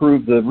and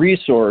improve the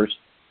resource,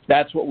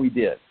 that's what we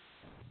did.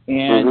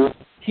 And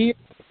here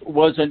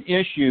was an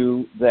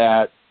issue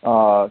that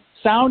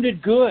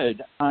sounded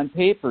good on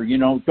paper.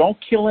 Don't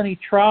kill any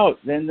trout,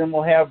 then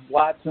we'll have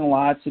lots and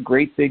lots of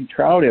great big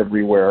trout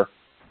everywhere.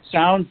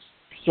 Sounds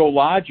so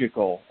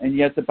logical, and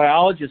yet the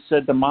biologist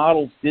said the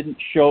models didn't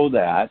show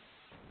that.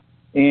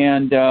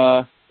 And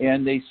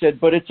they said,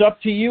 but it's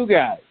up to you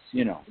guys.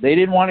 They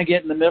didn't want to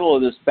get in the middle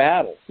of this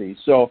battle, see.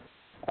 So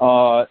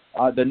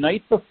the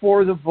night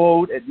before the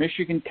vote at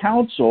Michigan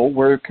Council,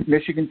 where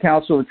Michigan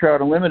Council of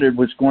Trout Unlimited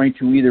was going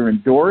to either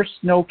endorse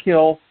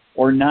no-kill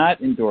or not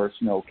endorse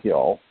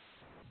no-kill,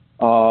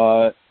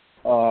 I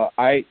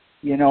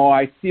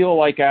feel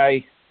like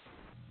I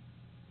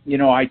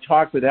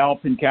talked with Al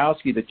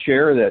Pinkowski, the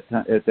chair at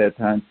that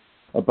time,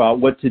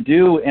 about what to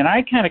do, and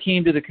I kind of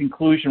came to the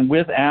conclusion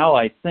with Al,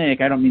 I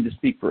don't mean to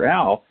speak for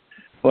Al,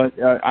 but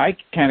I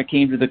kind of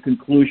came to the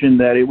conclusion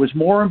that it was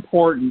more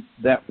important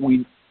that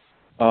we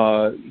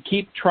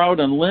keep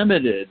Trout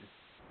Unlimited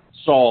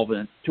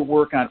solvent to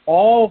work on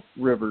all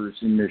rivers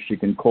in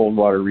Michigan, cold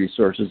water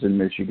resources in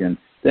Michigan,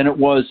 than it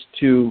was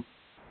to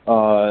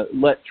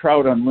let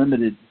Trout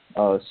Unlimited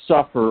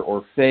suffer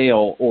or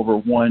fail over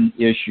one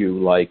issue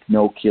like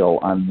no-kill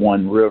on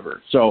one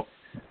river. So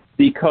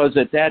because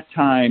at that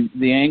time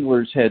the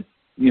anglers had,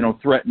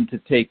 threatened to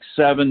take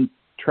 7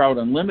 Trout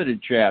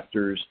Unlimited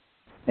chapters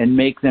and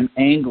make them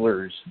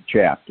anglers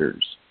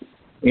chapters.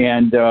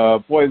 And,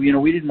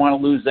 we didn't want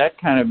to lose that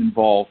kind of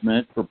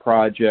involvement for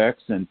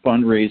projects and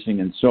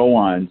fundraising and so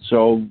on.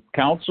 So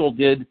council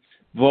did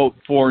vote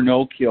for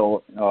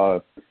no-kill,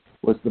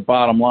 was the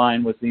bottom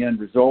line, was the end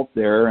result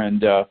there.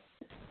 And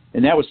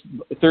that was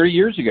 30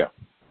 years ago,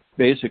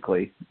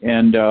 basically.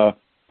 And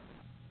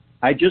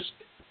I just,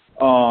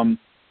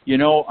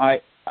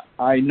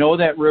 I know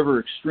that river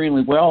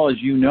extremely well. As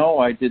you know,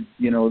 I did,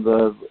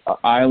 the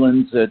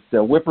islands at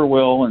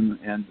Whippoorwill and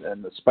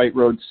the Spite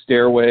Road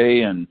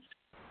Stairway and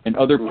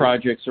other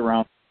projects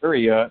around the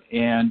area.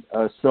 And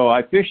so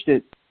I fished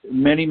it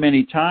many,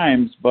 many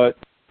times. But,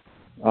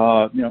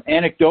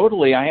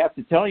 anecdotally, I have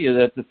to tell you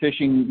that the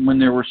fishing when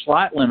there were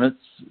slot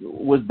limits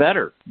was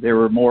better. There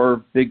were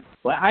more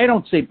I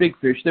don't say big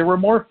fish. There were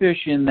more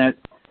fish in that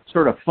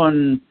sort of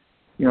fun,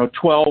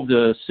 12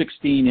 to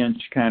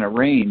 16-inch kind of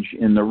range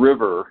in the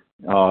river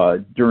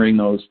during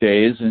those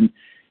days.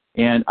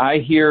 And I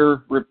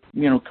hear,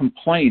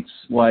 complaints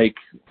like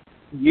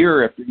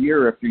year after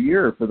year after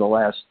year for the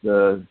last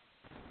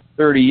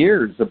 30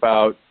 years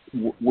about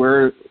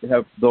where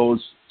have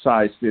those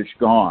size fish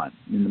gone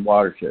in the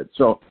watershed.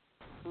 So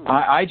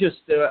I just,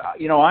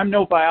 I'm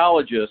no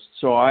biologist,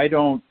 so I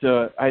don't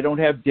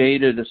have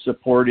data to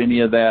support any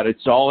of that.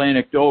 It's all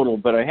anecdotal,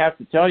 but I have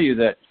to tell you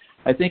that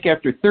I think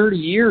after 30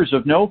 years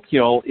of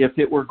no-kill, if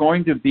it were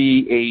going to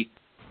be a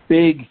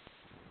big,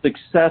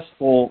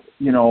 successful,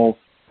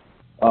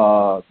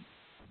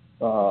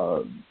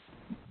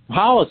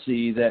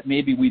 policy, that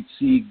maybe we'd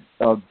see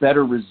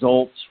better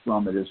results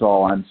from it is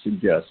all I'm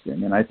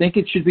suggesting. And I think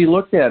it should be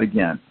looked at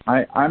again.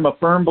 I'm a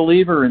firm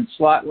believer in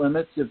slot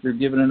limits, if they're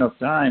given enough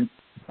time,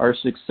 are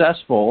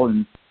successful.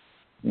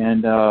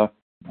 And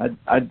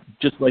I'd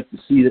just like to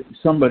see that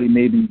somebody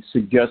maybe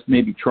suggest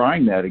maybe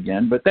trying that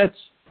again. But that's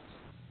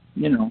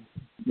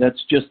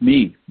just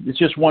me. It's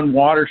just one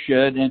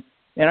watershed. And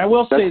I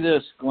will say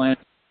this, Glenn,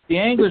 the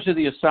anglers of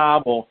the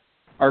Ausable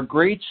are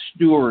great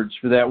stewards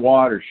for that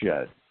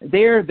watershed.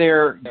 They're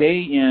there day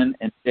in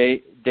and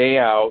day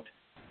out,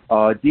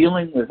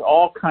 dealing with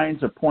all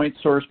kinds of point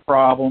source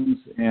problems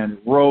and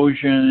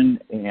erosion.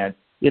 And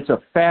it's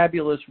a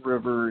fabulous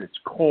river. It's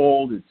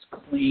cold. It's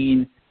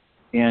clean.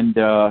 And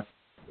I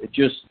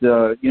just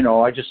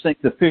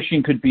think the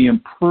fishing could be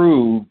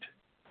improved,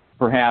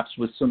 perhaps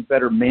with some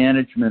better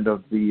management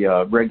of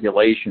the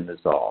regulation is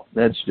all.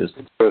 That's just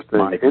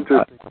my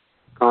interesting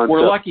concept.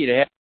 We're lucky to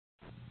have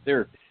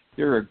them.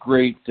 They're a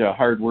great,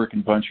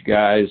 hard-working bunch of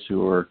guys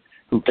who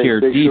care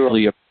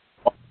deeply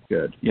about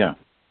good. Yeah.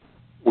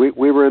 We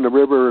were in the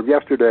river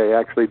yesterday,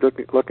 actually,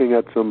 looking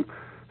at some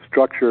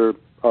structure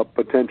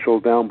potential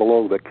down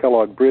below the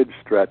Kellogg Bridge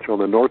stretch on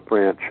the North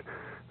Branch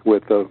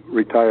with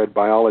retired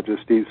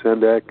biologist Steve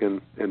Sendek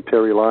and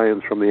Terry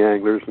Lyons from the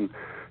Anglers, and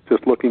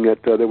just looking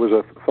at, there was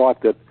a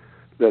thought that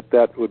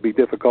would be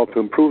difficult to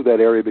improve that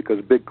area because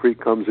Big Creek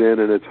comes in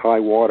and it's high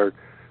water.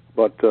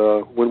 But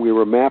when we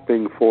were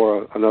mapping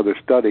for another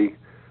study,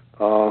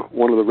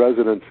 one of the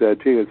residents said,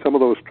 gee, some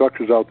of those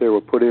structures out there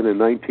were put in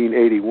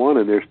 1981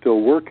 and they're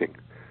still working.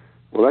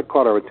 Well, that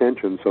caught our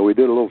attention, so we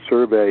did a little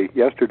survey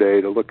yesterday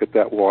to look at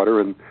that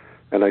water, and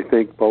I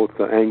think both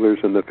the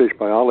anglers and the fish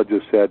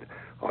biologists said,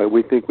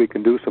 we think we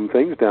can do some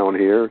things down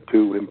here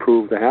to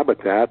improve the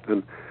habitat,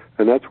 and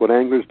that's what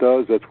Anglers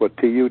does, that's what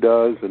TU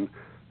does, and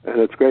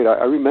it's great.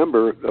 I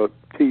remember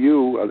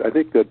TU, I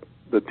think that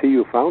the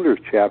TU Founders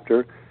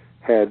Chapter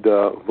had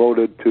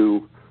voted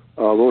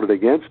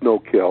against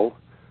no-kill,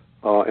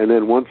 and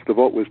then once the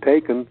vote was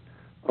taken,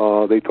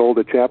 they told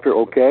the chapter,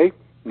 okay,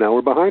 now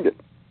we're behind it.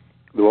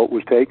 The vote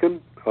was taken.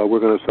 We're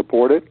going to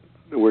support it.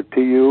 We're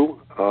TU.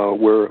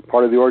 We're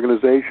part of the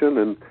organization,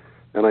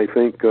 and I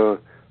think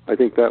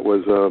that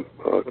was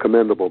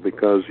commendable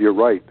because you're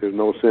right. There's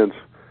no sense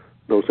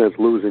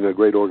losing a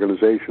great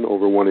organization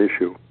over one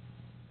issue.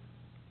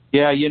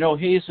 Yeah,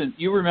 Hazen.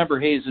 You remember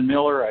Hazen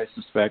Miller, I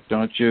suspect,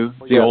 don't you?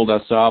 The Yeah. old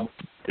Asab.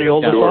 The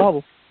old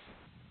Asab.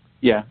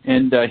 Yeah,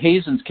 and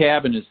Hazen's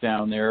cabin is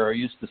down there. I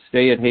used to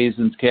stay at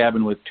Hazen's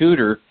cabin with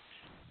Tudor.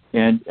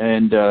 And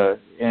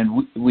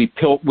we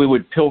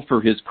would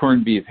pilfer his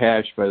corned beef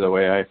hash. By the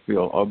way, I've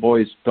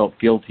always felt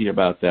guilty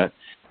about that.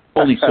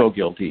 Only so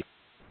guilty.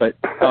 But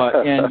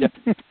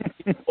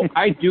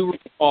I do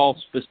recall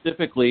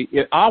specifically.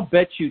 I'll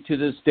bet you to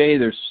this day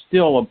there's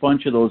still a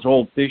bunch of those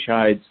old fish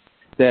hides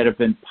that have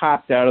been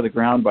popped out of the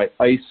ground by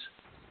ice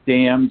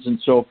dams and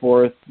so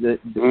forth that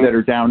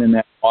are down in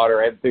that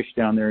water. I haven't fished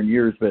down there in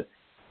years, but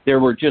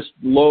there were just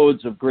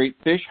loads of great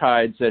fish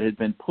hides that had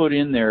been put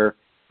in there.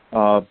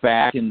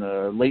 Back in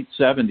the late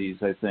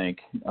 70s, I think,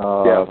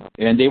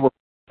 and they were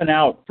coming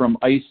out from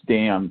ice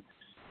dam,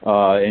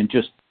 and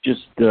just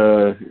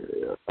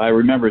I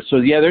remember. So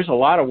yeah, there's a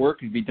lot of work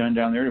to be done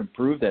down there to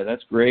improve that.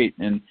 That's great,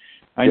 and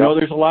I know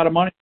there's a lot of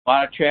money, a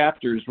lot of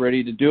chapters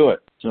ready to do it.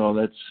 So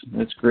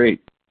that's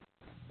great.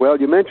 Well,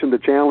 you mentioned the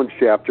Challenge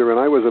Chapter, and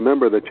I was a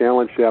member of the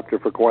Challenge Chapter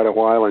for quite a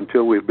while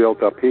until we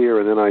built up here,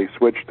 and then I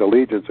switched to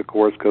Allegiance, of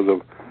course, because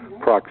of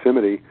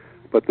proximity.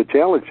 But the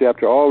Challenge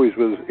Chapter always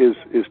is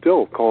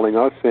still calling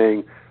us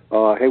saying,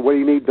 hey, what do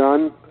you need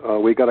done?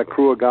 We got a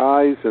crew of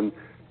guys, and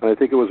I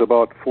think it was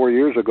about 4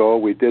 years ago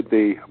we did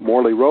the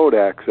Morley Road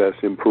access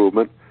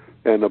improvement,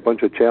 and a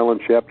bunch of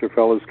Challenge Chapter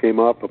fellows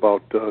came up,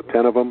 about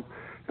 10 of them,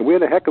 and we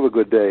had a heck of a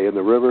good day in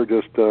the river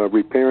just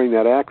repairing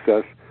that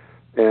access.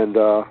 And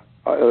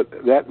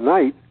that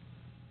night,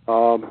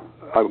 I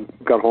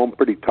got home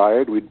pretty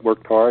tired. We'd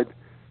worked hard,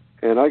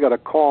 and I got a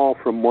call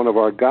from one of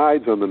our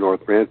guides on the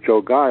North Branch,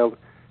 Joe Guile,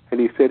 and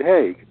he said,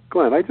 hey,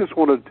 Glenn, I just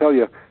wanted to tell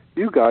you,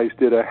 you guys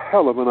did a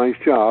hell of a nice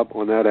job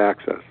on that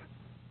access.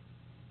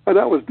 And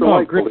that was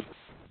delightful to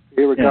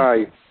hear a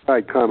guy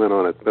comment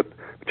on it. But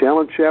the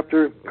Challenge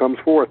Chapter comes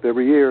forth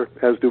every year,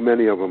 as do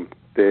many of them,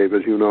 Dave,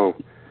 as you know.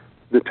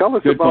 Tell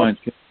us about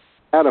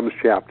Adams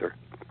Chapter.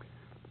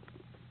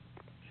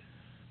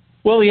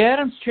 Well, the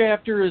Adams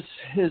Chapter is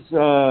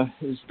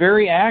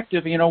very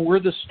active. We're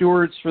the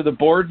stewards for the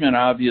Boardman,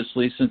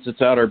 obviously, since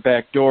it's out our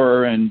back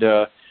door, and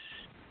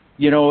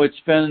it's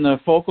been the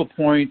focal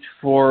point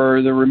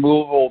for the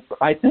removal,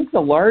 I think the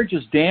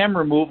largest dam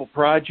removal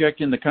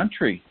project in the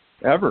country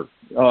ever.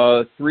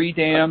 3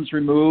 dams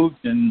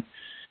removed in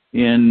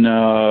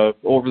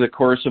over the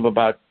course of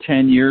about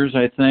 10 years,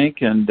 I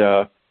think, and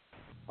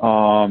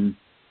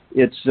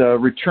it's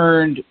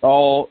returned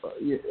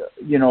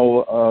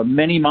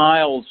many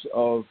miles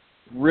of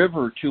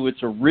river to its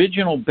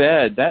original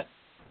bed.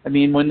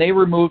 When they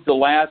removed the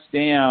last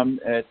dam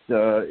at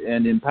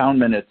and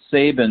impoundment at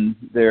Sabin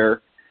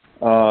there,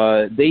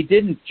 they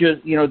didn't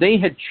just, they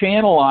had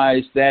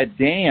channelized that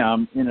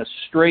dam in a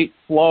straight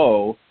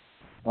flow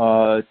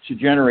to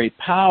generate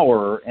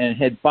power and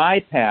had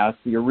bypassed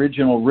the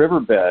original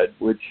riverbed,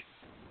 which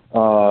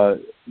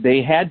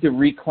they had to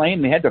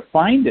reclaim. They had to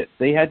find it.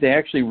 They had to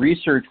actually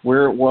research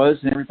where it was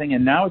and everything,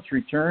 and now it's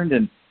returned,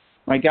 and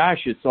my gosh,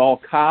 it's all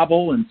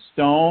cobble and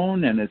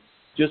stone, and it's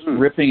just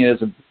ripping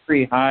as a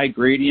very high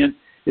gradient.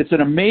 It's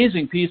an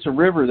amazing piece of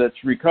river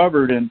that's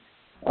recovered, and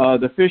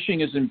the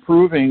fishing is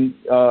improving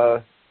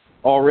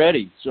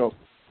already. So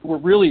we're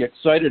really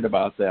excited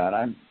about that.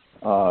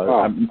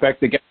 In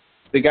fact,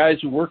 the guys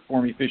who work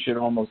for me fish it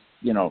almost,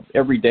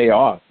 every day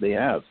off. They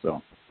have,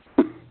 so.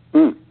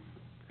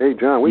 Hey,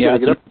 John, we got to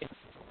get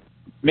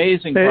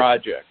amazing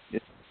project.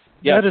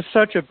 That is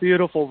such a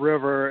beautiful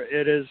river.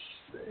 It is.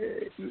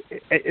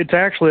 It's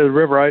actually the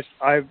river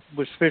I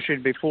was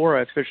fishing before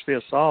I fished the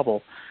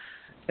Asable,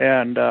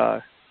 and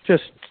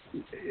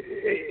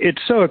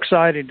it's so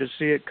exciting to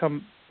see it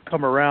come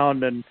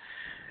around and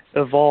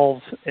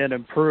evolve and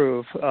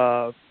improve.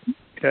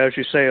 As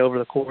you say, over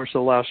the course of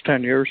the last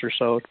 10 years or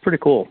so, it's pretty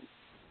cool.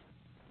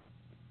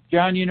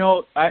 John,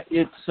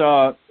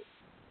 it's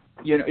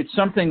it's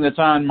something that's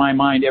on my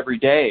mind every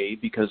day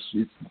because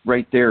it's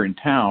right there in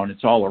town.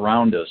 It's all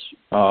around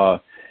us.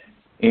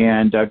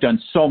 And I've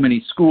done so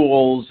many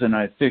schools and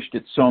I've fished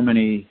it so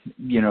many,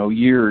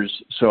 years.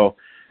 So,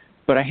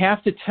 but I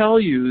have to tell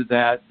you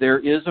that there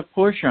is a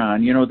push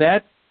on,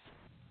 that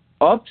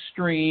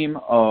upstream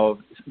of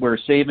where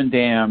Sabin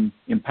Dam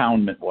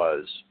impoundment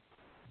was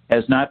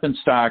has not been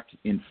stocked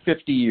in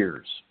 50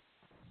 years.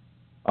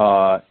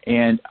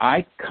 And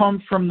I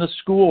come from the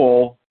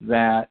school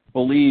that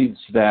believes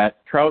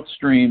that trout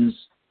streams,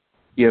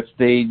 if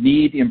they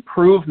need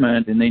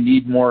improvement and they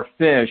need more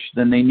fish,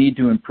 then they need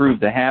to improve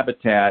the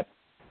habitat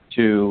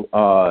to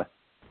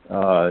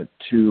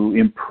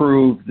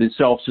improve the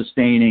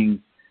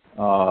self-sustaining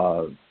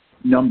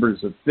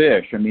numbers of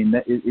fish. I mean,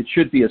 it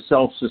should be a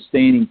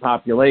self-sustaining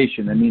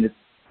population. I mean,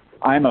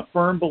 I'm a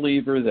firm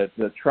believer that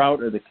the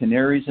trout are the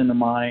canaries in the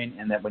mine,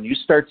 and that when you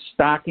start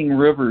stocking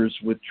rivers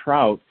with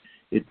trout,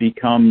 it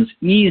becomes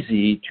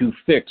easy to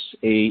fix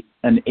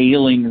an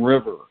ailing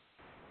river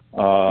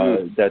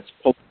that's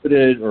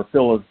polluted or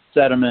full of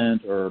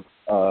sediment or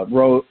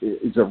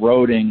is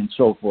eroding and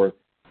so forth.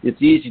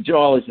 It's easy to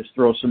always just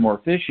throw some more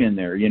fish in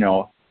there,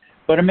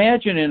 But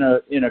imagine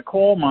in a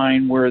coal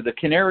mine where the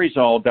canaries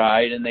all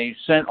died and they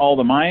sent all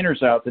the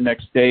miners out the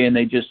next day and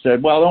they just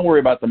said, well, don't worry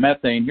about the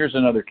methane. Here's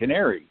another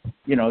canary.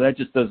 That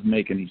just doesn't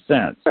make any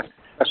sense.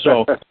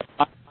 So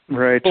I'm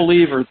a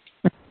believer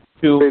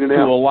to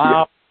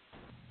allow.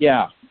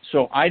 Yeah.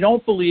 So I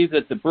don't believe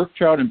that the brook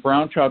trout and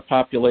brown trout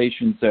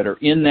populations that are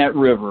in that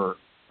river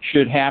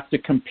should have to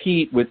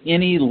compete with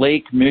any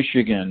Lake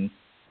Michigan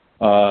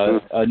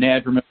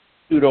pseudo-anadromous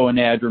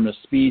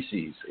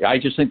species. I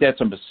just think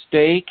that's a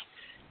mistake.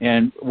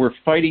 And we're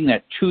fighting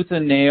that tooth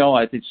and nail.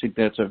 I think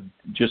that's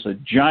just a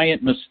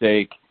giant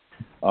mistake.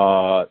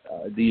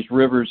 These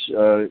rivers,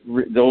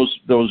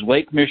 those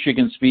Lake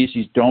Michigan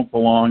species don't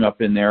belong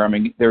up in there. I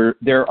mean,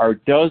 there are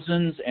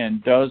dozens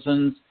and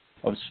dozens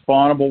of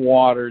spawnable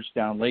waters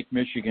down Lake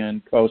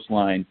Michigan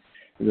coastline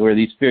where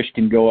these fish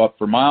can go up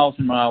for miles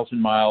and miles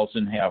and miles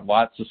and have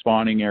lots of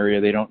spawning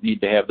area. They don't need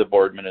to have the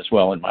boardman as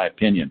well, in my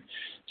opinion.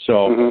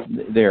 So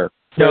there.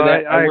 No,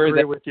 I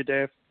agree with you,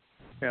 Dave.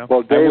 Yeah.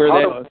 Well, Dave,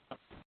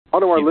 how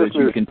do our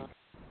listeners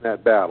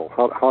that battle?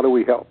 How do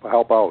we help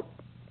out?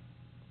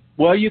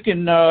 Well, you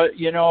can,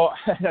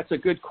 that's a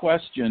good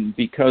question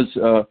because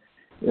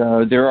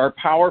there are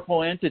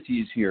powerful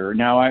entities here.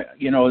 Now,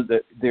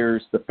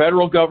 there's the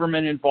federal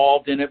government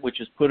involved in it, which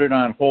has put it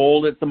on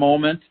hold at the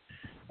moment.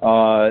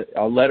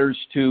 Letters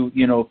to,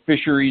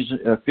 fisheries,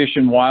 fish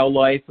and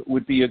wildlife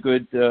would be a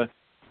good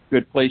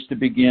place to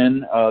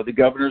begin. The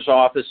governor's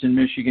office in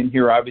Michigan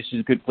here obviously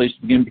is a good place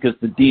to begin because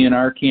the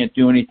DNR can't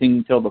do anything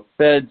until the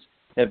feds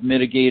have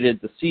mitigated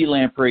the sea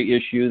lamprey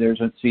issue.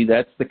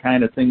 That's the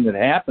kind of thing that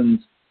happens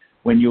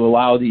when you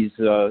allow these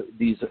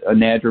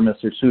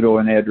anadromous or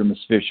pseudo-anadromous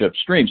fish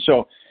upstream.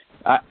 So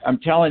I'm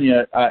telling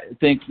you, I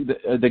think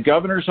the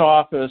governor's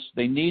office,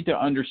 they need to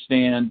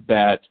understand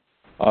that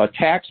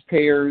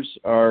taxpayers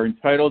are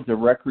entitled to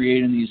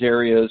recreate in these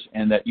areas,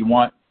 and that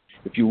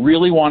if you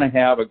really want to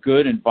have a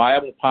good and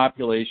viable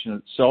population,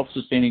 a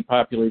self-sustaining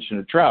population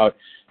of trout,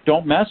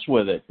 don't mess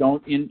with it.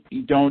 Don't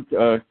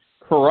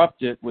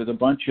corrupt it with a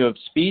bunch of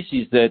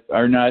species that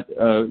are not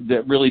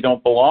that really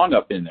don't belong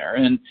up in there.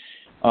 And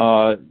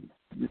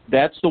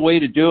that's the way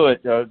to do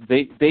it.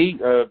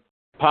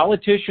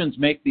 Politicians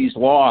make these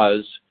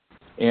laws,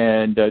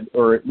 and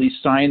or at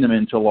least sign them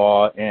into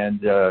law, and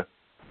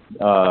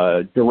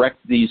direct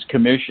these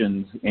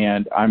commissions.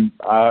 And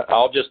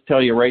I'll just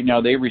tell you right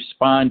now, they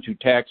respond to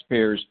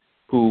taxpayers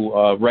who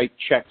write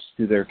checks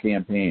to their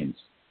campaigns.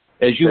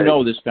 As you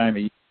know, this time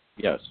of year,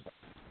 yes.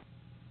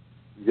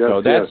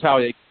 So that's how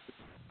they.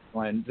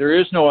 And there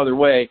is no other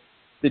way.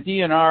 The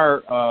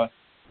DNR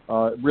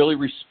really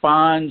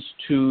responds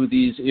to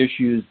these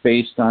issues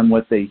based on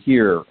what they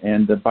hear,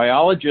 and the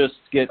biologists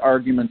get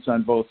arguments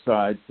on both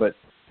sides. But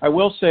I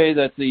will say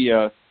that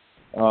the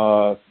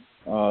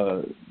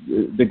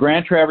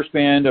Grand Traverse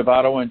Band of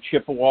Ottawa and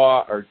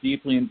Chippewa are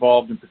deeply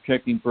involved in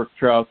protecting brook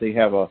trout. They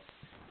have a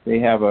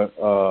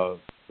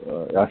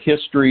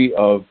history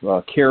of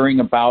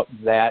caring about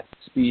that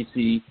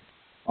species.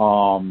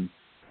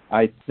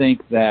 I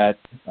think that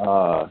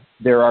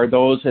there are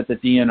those at the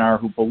DNR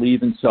who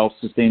believe in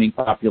self-sustaining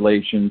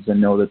populations and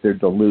know that they're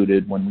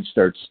diluted when we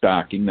start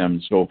stocking them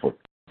and so forth.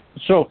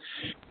 So,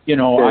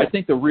 I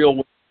think the real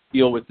way to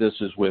deal with this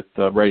is with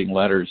writing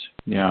letters.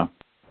 Yeah.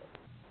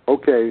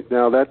 Okay.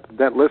 Now that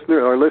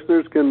our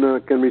listeners can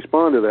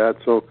respond to that.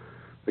 So,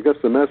 I guess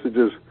the message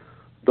is,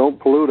 don't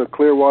pollute a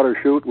clear water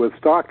chute with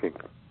stocking.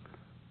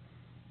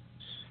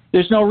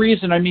 There's no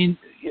reason. I mean,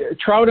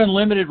 Trout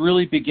Unlimited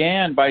really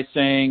began by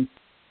saying,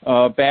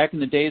 back in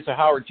the days of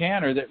Howard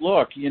Tanner, that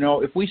look,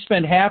 if we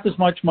spend half as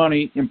much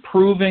money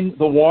improving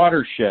the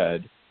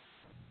watershed,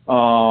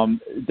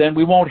 then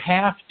we won't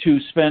have to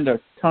spend a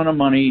ton of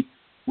money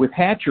with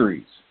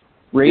hatcheries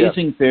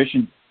raising fish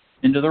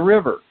into the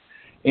river,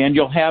 and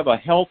you'll have a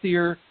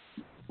healthier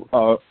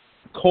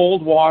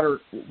cold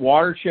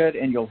watershed,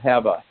 and you'll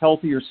have a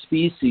healthier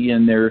species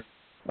in there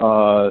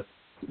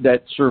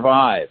that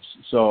survives.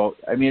 So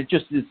I mean,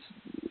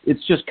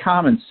 it's just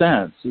common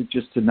sense. It's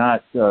just to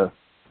not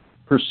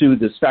pursue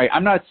this diet.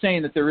 I'm not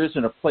saying that there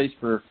isn't a place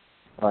for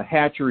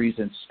hatcheries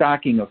and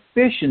stocking of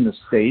fish in the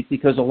state,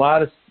 because a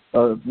lot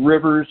of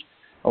rivers,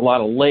 a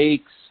lot of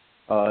lakes,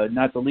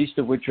 not the least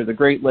of which are the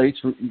Great Lakes,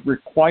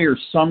 require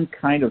some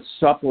kind of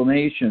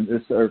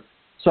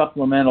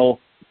supplemental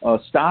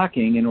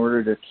stocking in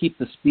order to keep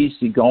the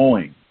species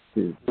going,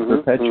 to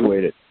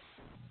perpetuate it.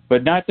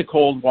 But not the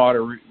cold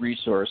water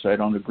resource. I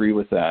don't agree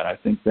with that. I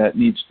think that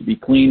needs to be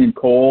clean and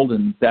cold,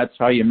 and that's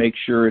how you make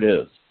sure it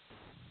is.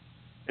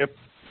 Yep.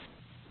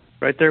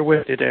 Right there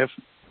with you, Dave.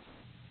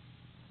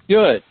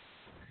 Good.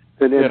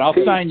 Good. I'll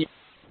sign you.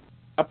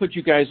 I'll put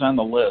you guys on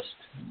the list.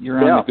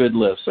 You're on the good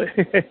list.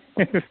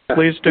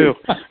 Please do.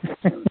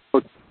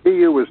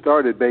 TU was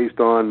started based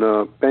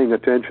on paying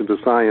attention to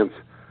science,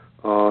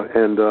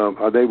 and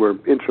they were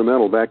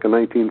instrumental back in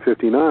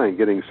 1959,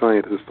 getting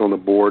scientists on the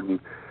board and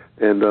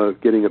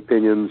getting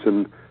opinions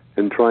and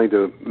trying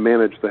to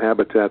manage the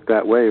habitat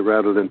that way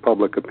rather than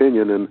public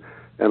opinion.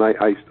 And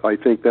I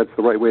think that's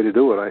the right way to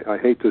do it. I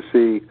hate to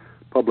see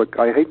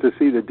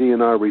the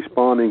DNR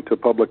responding to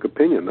public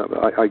opinion.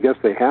 I guess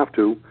they have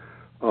to.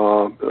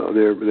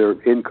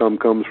 Their income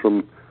comes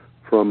from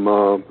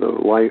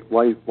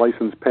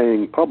license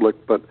paying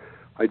public, but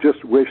I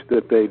just wish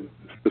that they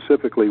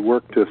specifically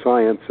work to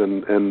science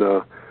and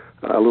a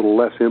little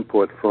less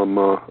input from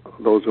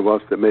those of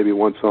us that maybe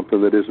want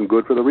something that isn't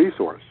good for the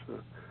resource.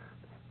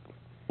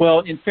 Well,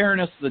 in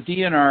fairness, the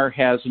DNR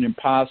has an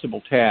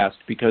impossible task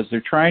because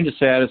they're trying to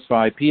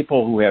satisfy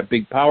people who have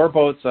big power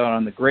boats out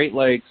on the Great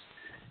Lakes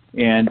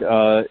and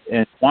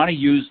want to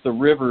use the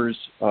rivers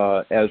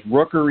as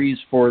rookeries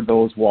for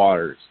those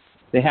waters.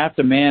 They have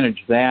to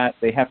manage that.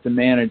 They have to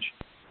manage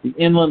the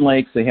inland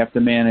lakes. They have to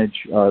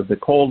manage the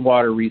cold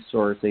water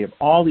resource. They have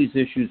all these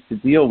issues to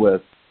deal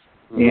with,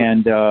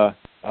 and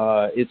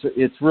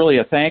it's really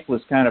a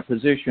thankless kind of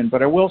position.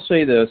 But I will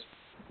say this: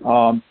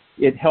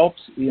 it helps.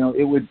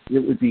 It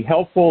would be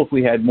helpful if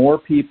we had more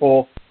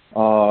people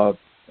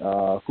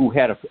who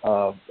had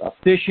a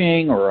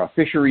fishing or a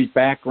fisheries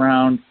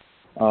background,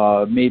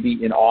 maybe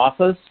in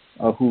office,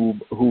 who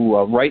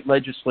write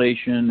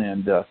legislation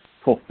and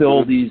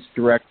fulfill these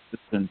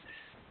directives, and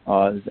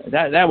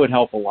that would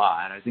help a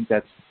lot. I think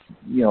that's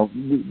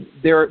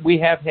we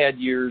have had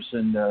years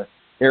and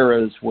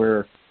eras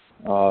where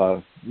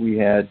we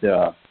had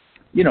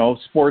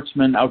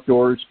sportsmen,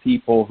 outdoors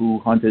people who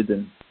hunted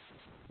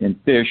and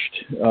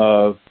fished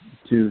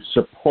to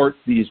support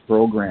these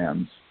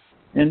programs,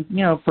 and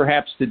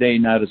perhaps today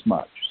not as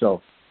much.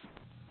 So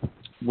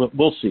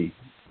we'll see.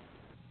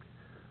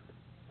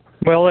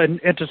 Well, and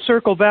to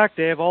circle back,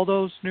 Dave, all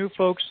those new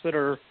folks that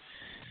are,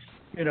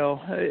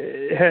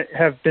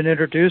 have been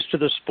introduced to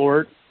the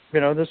sport,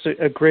 this is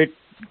a great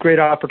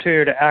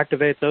opportunity to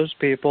activate those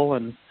people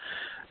and,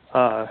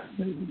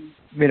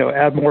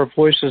 add more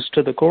voices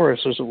to the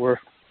chorus, as it were.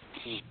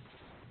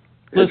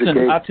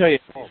 Listen, I'll tell you,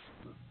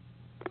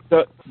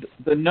 the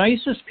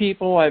nicest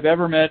people I've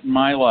ever met in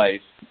my life,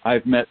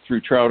 I've met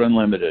through Trout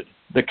Unlimited.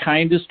 The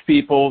kindest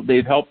people.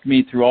 They've helped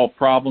me through all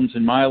problems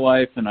in my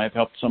life, and I've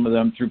helped some of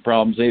them through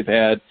problems they've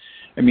had.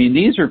 I mean,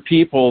 these are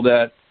people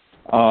that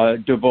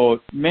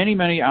devote many,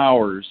 many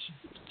hours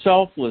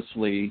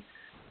selflessly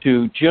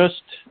to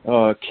just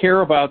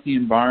care about the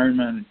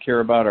environment and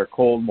care about our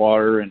cold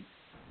water, and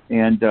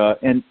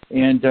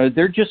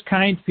they're just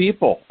kind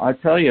people. I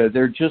tell you,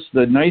 they're just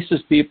the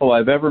nicest people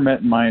I've ever met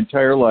in my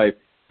entire life.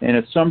 And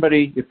if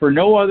for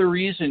no other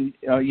reason,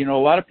 a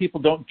lot of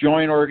people don't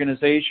join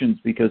organizations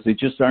because they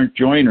just aren't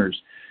joiners.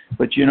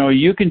 But,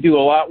 you can do a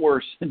lot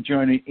worse than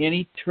joining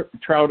any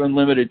Trout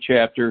Unlimited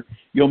chapter.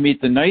 You'll meet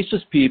the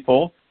nicest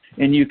people,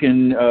 and you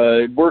can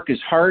work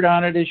as hard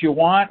on it as you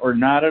want or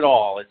not at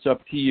all. It's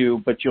up to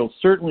you. But you're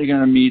certainly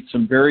going to meet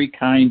some very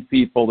kind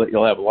people that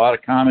you'll have a lot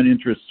of common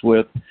interests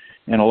with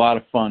and a lot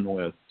of fun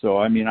with. So,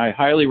 I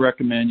highly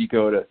recommend you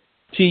go to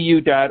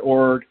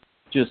tu.org.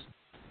 Just,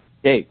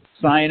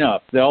 sign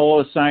up.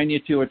 They'll assign you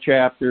to a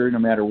chapter no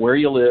matter where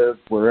you live,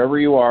 wherever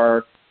you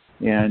are,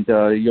 and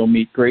you'll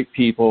meet great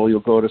people.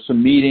 You'll go to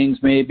some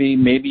meetings maybe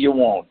you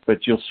won't,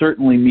 but you'll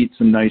certainly meet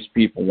some nice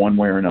people one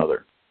way or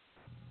another.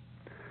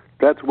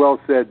 That's well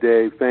said,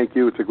 Dave. Thank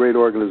you. It's a great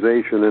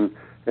organization,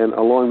 and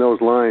along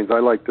those lines, I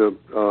like to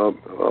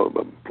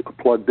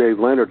plug Dave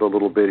Leonhard a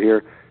little bit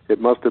here.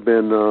 It must have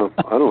been, I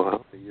don't know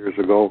how many years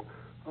ago,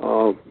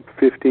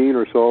 15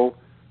 or so,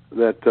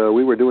 that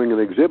we were doing an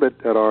exhibit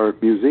at our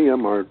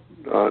museum, our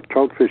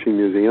trout fishing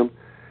museum,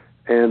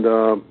 and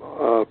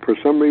for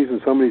some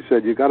reason somebody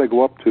said, you got to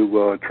go up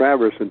to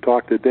Traverse and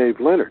talk to Dave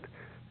Leonhard.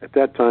 At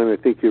that time, I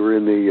think you were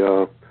in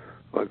the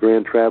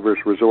Grand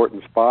Traverse Resort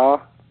and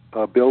Spa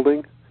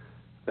building,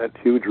 that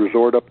huge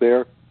resort up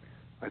there.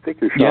 I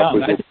think your shop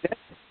was... That's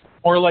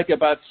more like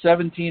about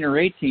 17 or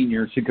 18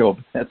 years ago,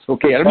 but that's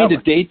okay. I don't mean to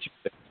date you.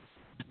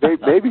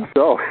 Maybe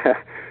so.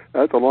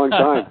 That's a long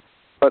time.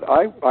 But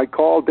I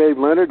called Dave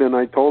Leonhard, and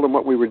I told him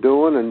what we were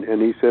doing,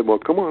 and he said, well,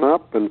 come on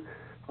up. And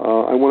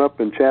I went up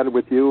and chatted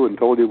with you and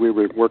told you we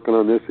were working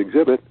on this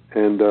exhibit.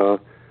 And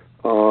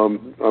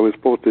I was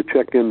supposed to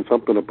check in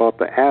something about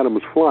the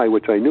Adams fly,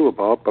 which I knew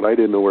about, but I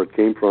didn't know where it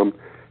came from.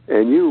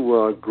 And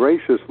you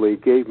graciously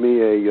gave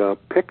me a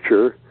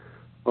picture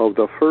of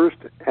the first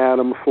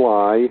Adam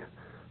fly,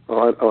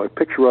 a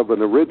picture of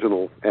an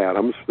original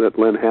Adams that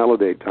Len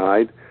Halliday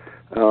tied.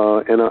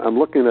 And I'm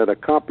looking at a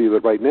copy of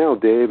it right now,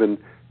 Dave, and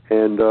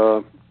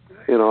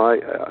you know,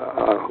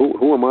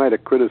 who am I to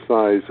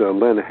criticize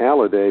Len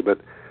Halliday, but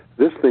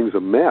this thing's a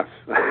mess.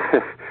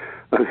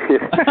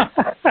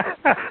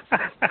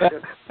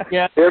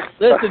 Yeah,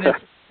 listen,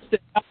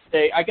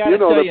 I got to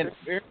tell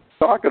you,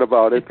 talking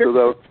about it.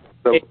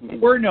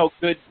 We're no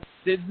good.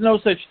 There's no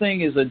such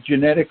thing as a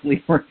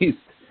genetically raised.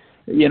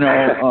 You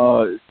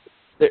know,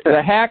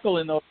 the hackle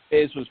in those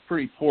days was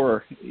pretty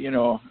poor. You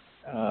know,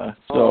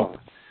 so.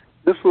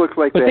 This looks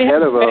like the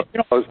head of a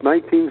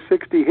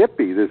 1960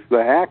 hippie. This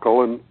the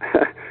hackle, and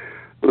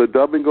the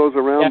dubbing goes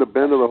around the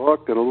bend of the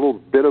hook, and a little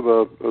bit of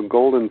a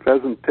golden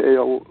pheasant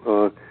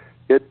tail.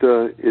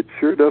 It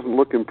sure doesn't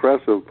look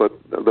impressive, but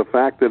the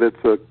fact that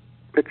it's a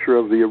picture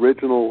of the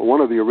original,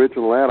 one of the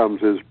original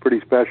Adams, is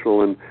pretty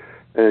special. And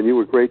you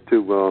were great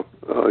to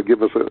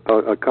give us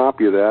a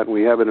copy of that, and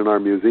we have it in our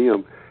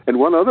museum. And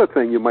one other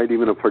thing you might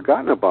even have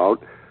forgotten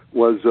about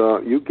was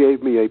you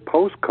gave me a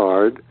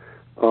postcard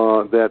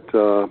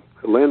that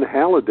Len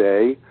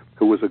Halliday,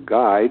 who was a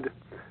guide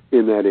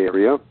in that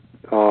area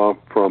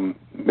from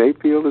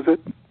Mayfield, is it?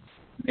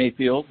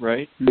 Mayfield,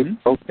 right?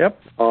 Mm-hmm. Yep.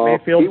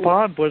 Mayfield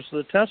Pond was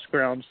the test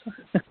grounds.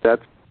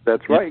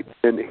 That's right.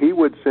 And he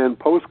would send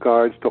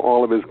postcards to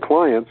all of his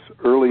clients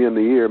early in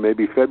the year,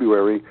 maybe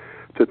February,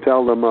 to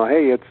tell them,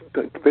 hey, it's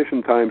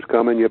fishing time's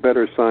coming. You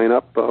better sign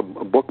up,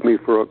 book me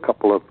for a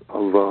couple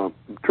of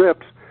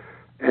trips.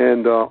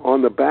 And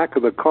on the back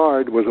of the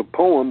card was a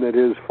poem that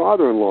his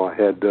father-in-law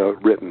had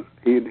written.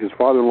 His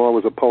father-in-law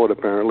was a poet,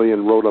 apparently,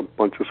 and wrote a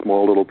bunch of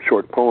small little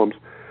short poems.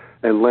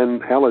 And Len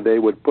Halliday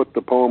would put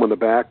the poem on the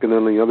back, and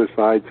then on the other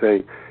side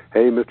say,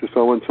 hey, Mr.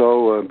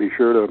 So-and-so, be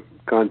sure to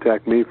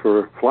contact me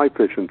for fly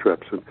fishing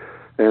trips.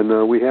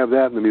 And we have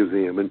that in the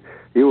museum. And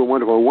you were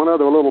wonderful. One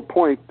other little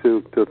point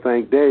to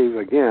thank Dave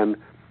again,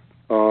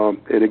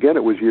 and again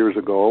it was years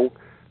ago.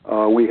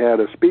 We had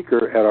a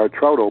speaker at our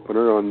trout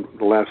opener on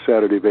the last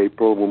Saturday of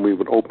April when we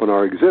would open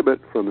our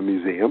exhibit from the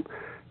museum.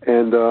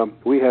 And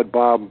we had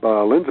Bob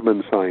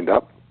Linsman signed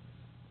up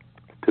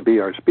to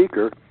be our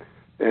speaker.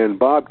 And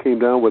Bob came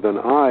down with an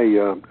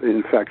eye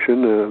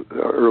infection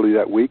early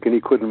that week, and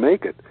he couldn't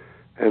make it.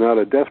 And out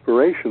of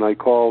desperation, I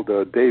called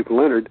Dave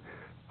Leonhard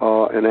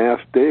and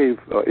asked Dave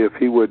if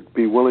he would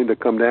be willing to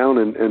come down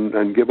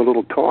and give a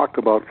little talk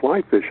about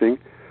fly fishing.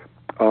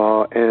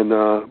 And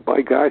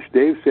by gosh,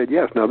 Dave said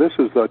yes. Now, this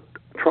is the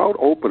trout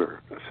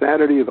opener,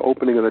 Saturday of the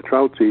opening of the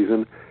trout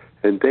season.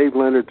 And Dave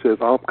Leonhard says,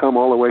 I'll come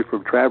all the way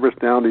from Traverse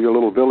down to your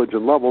little village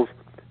in Lovell's,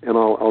 and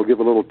I'll give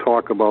a little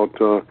talk about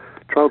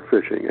trout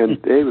fishing.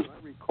 And Dave, as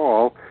I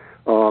recall,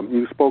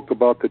 you spoke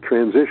about the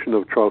transition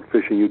of trout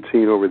fishing you'd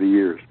seen over the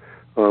years.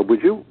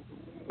 Would you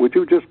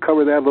just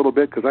cover that a little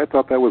bit? Because I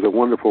thought that was a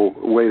wonderful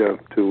way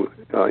to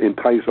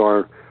entice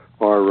our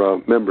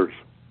members.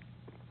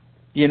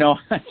 You know,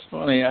 it's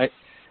funny.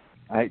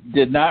 I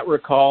did not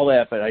recall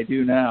that, but I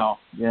do now.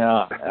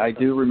 Yeah, I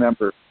do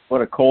remember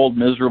what a cold,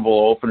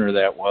 miserable opener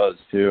that was,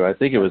 too. I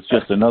think it was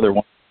just another one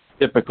of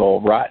the typical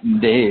rotten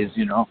days,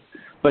 you know.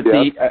 But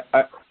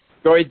I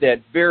enjoyed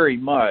that very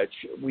much.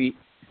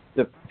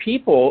 The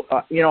people,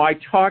 you know, I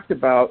talked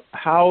about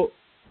how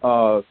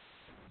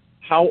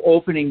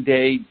opening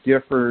day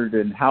differed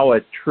and how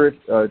a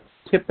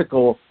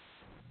typical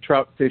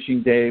trout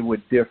fishing day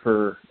would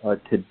differ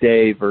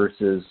today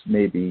versus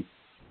maybe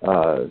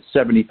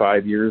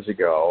 75 years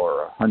ago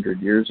or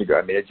 100 years ago.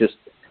 I mean, it just,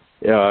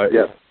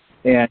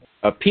 and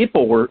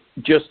people were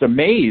just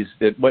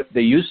amazed at what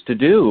they used to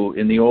do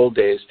in the old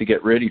days to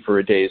get ready for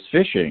a day's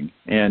fishing.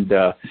 And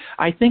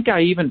I think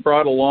I even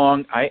brought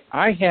along,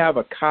 I have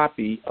a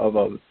copy of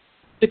a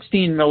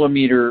 16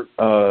 millimeter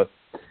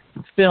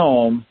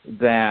film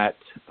that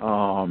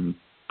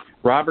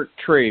Robert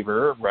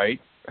Traver, right,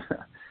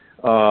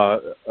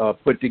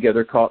 put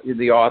together, called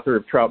the author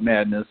of Trout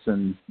Madness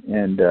and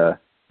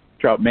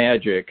Trout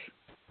Magic,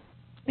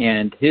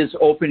 and his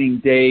opening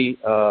day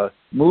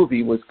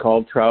movie was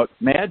called Trout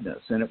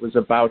Madness, and it was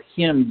about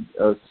him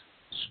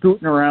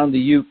scooting around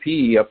the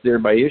UP up there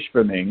by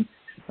Ishpeming,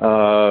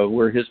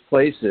 where his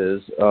place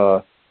is,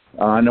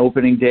 on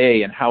opening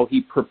day, and how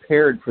he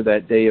prepared for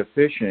that day of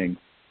fishing.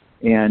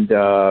 And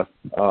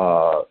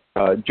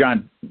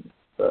John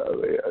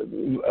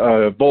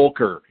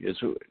Volker is,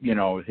 you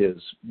know, his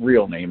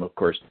real name, of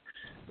course,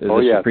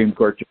 the Supreme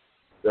Court judge.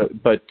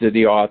 But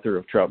the author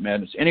of Trout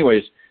Madness.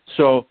 Anyways,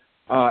 so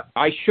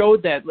I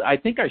showed that. I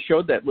think I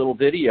showed that little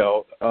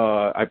video.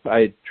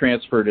 I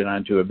transferred it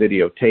onto a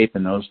videotape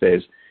in those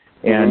days,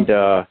 and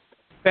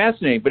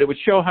fascinating. But it would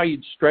show how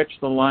you'd stretch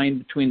the line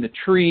between the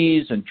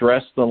trees and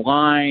dress the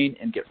line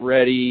and get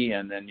ready,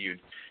 and then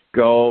you'd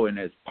go. And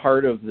as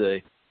part of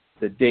the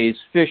day's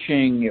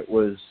fishing, it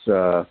was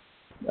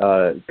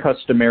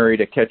customary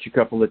to catch a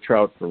couple of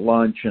trout for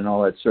lunch and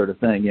all that sort of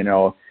thing, you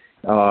know.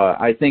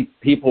 I think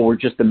people were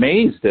just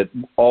amazed at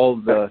all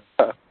the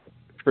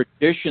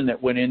tradition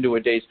that went into a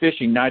day's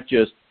fishing, not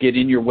just get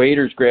in your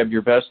waders, grab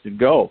your vest, and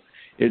go.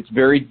 It's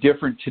very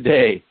different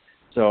today.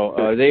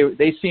 So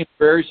they seemed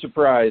very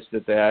surprised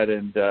at that,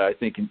 and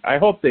I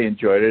hope they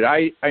enjoyed it.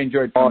 I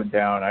enjoyed coming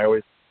down. I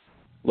always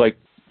like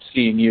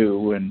seeing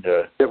you, and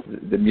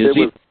the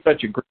museum is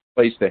such a great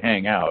place to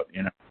hang out.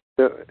 You know,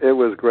 it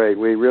was great.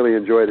 We really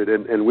enjoyed it,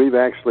 and we've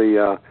actually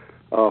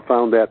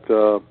found that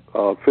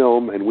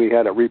film, and we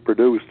had it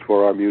reproduced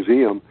for our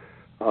museum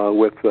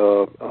with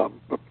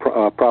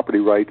property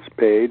rights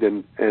paid,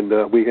 and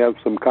we have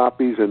some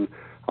copies, and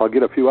I'll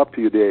get a few up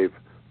to you, Dave.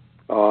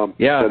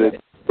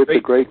 It's a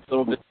great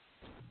little bit.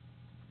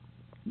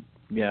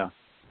 Yeah.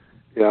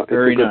 Yeah.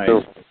 Very nice.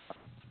 Film.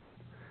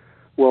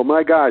 Well,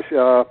 my gosh,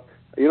 our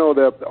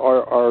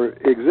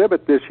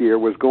exhibit this year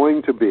was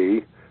going to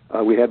be.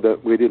 We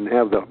didn't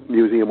have the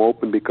museum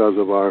open because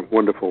of our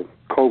wonderful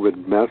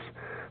COVID mess,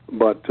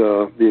 but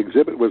the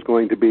exhibit was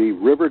going to be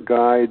river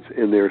guides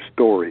and their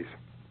stories.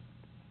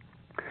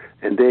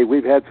 And Dave,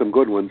 we've had some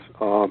good ones.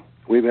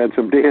 We've had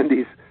some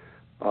dandies.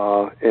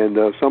 And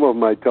some of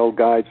them I tell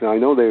guides. Now I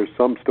know there's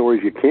some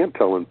stories you can't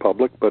tell in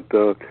public, but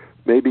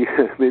maybe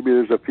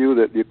there's a few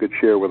that you could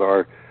share with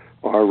our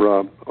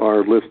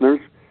listeners.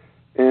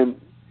 And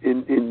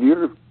in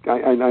your,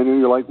 I know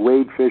you like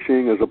wade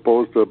fishing as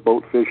opposed to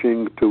boat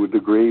fishing to a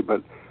degree,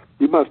 but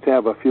you must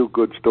have a few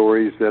good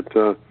stories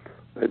that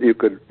you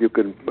could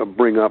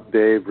bring up,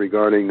 Dave,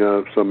 regarding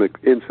some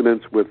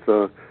incidents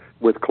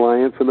with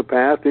clients in the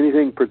past.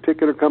 Anything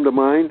particular come to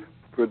mind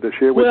to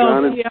share with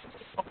John? Yeah.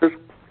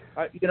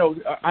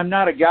 I'm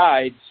not a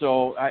guide,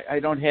 so I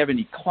don't have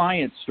any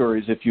client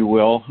stories, if you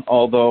will.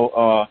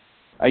 Although,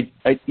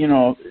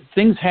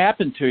 things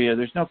happen to you.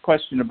 There's no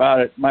question about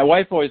it. My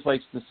wife always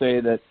likes to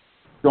say that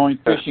going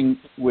fishing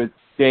with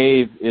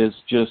Dave is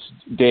just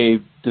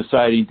Dave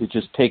deciding to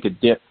just take a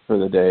dip for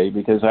the day,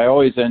 because I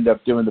always end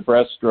up doing the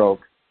breaststroke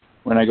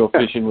when I go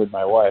fishing with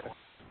my wife.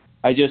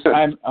 I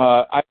learned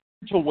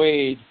to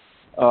wade.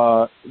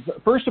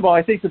 First of all,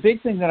 I think the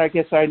big thing that I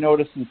guess I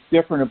noticed is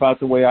different about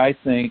the way I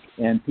think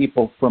and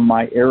people from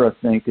my era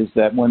think is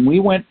that when we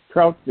went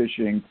trout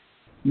fishing,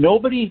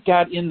 nobody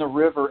got in the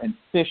river and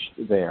fished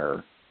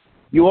there.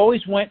 You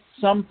always went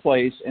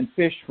someplace and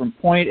fished from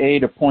point A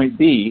to point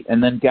B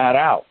and then got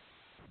out.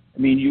 I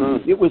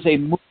mean, it was a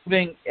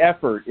moving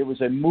effort. It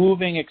was a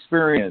moving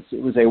experience.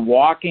 It was a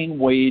walking,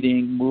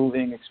 wading,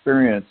 moving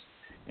experience.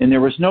 And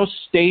there was no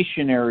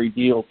stationary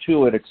deal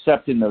to it,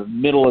 except in the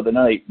middle of the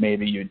night,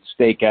 maybe you'd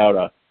stake out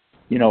a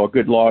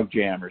good log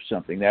jam or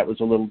something. That was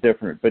a little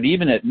different. But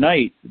even at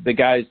night, the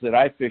guys that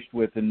I fished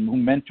with and who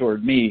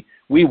mentored me,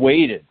 we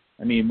waded.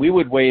 I mean, we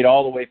would wade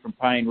all the way from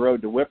Pine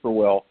Road to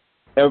Whippoorwill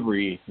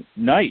every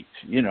night,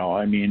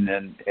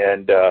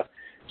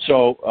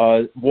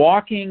 So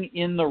walking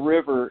in the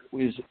river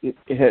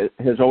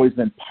has always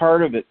been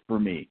part of it for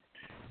me.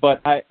 But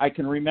I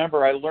can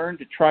remember I learned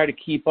to try to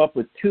keep up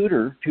with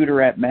Tudor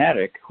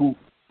Atmatic, who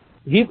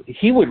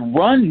he would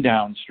run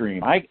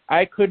downstream.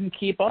 I couldn't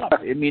keep up.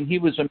 I mean, he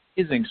was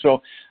amazing.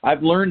 So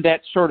I've learned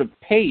that sort of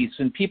pace,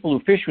 and people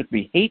who fish with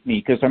me hate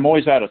me because I'm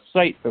always out of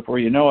sight before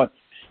you know it.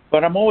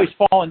 But I'm always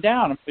falling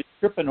down. I'm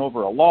tripping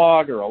over a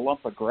log or a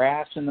lump of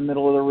grass in the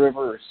middle of the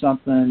river or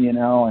something,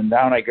 and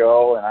down I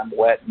go, and I'm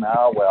wet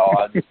now. Well,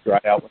 I'll just dry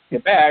out when I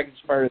get back. It's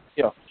part of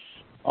the deal.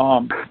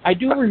 I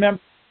do remember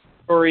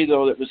story,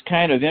 though, that was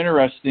kind of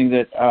interesting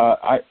that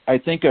I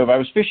think of. I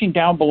was fishing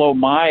down below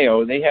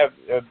Mayo. They have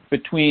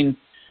between,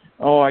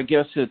 I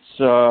guess it's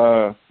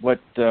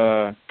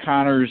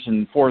Connors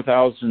and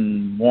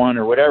 4001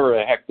 or whatever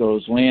the heck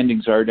those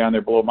landings are down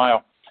there below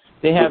Mayo.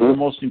 They have the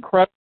most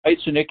incredible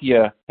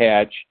Isonychia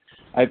hatch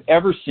I've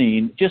ever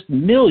seen, just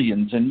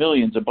millions and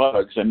millions of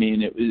bugs. I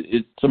mean,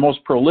 it's the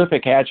most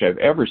prolific hatch I've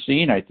ever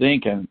seen, I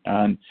think,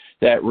 on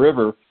that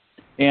river.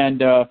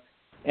 And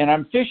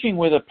I'm fishing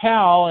with a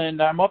pal,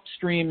 and I'm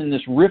upstream in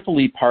this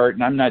riffly part,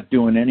 and I'm not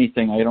doing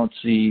anything. I don't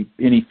see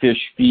any fish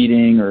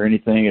feeding or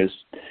anything.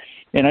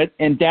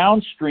 And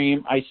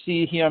downstream, I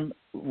see him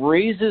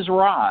raise his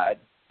rod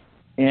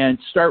and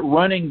start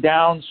running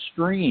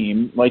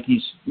downstream like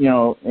he's,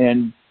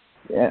 and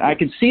I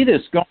can see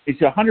this going.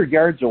 He's 100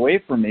 yards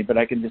away from me, but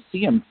I can just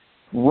see him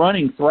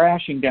running,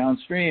 thrashing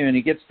downstream, and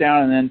he gets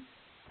down and then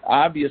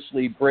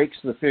obviously breaks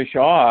the fish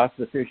off.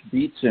 The fish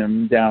beats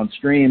him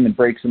downstream and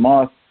breaks him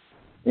off.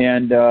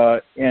 And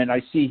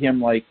I see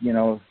him I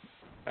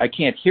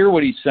can't hear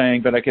what he's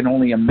saying, but I can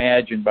only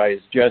imagine by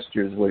his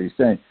gestures what he's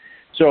saying.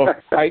 So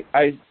I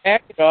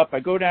back it up.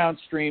 I go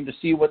downstream to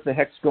see what the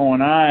heck's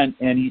going on,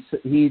 and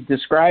he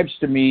describes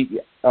to me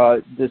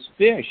this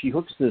fish. He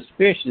hooks this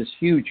fish, this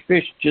huge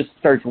fish, just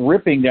starts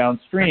ripping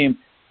downstream,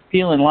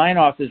 peeling line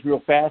off is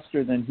real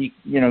faster than he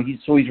knows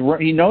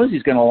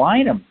he's going to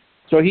line him.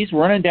 So he's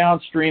running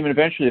downstream, and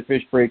eventually the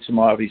fish breaks him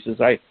off. He says,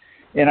 I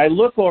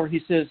look over.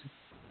 He says,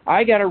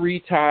 I got to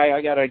retie.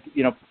 I got to,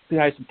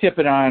 tie some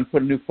tippet on,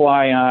 put a new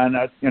fly on.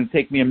 It's going to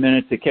take me a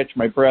minute to catch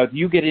my breath.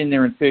 You get in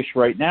there and fish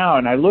right now.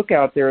 And I look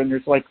out there, and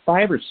there's like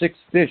 5 or 6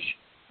 fish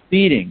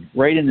feeding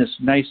right in this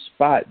nice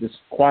spot, this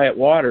quiet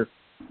water,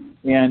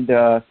 and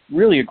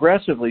really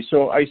aggressively.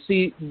 So I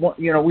see,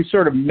 we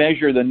sort of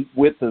measure the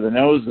width of the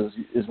noses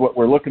is what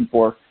we're looking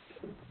for.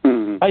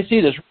 Mm-hmm. I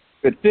see this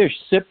good fish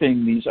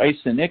sipping these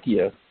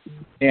Isonychia,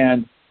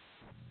 and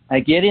I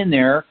get in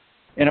there,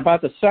 and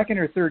about the second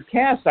or third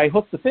cast, I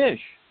hook the fish.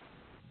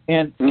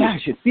 And,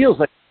 gosh, it feels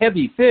like a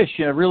heavy fish,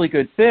 a really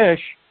good fish.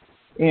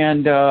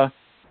 And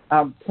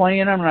I'm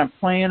playing them,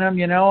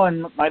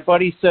 and my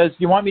buddy says,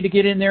 you want me to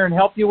get in there and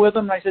help you with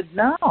them? And I said,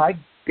 no, I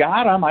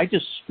got him. I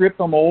just strip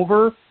him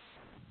over,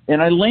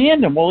 and I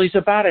land him. Well, he's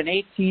about an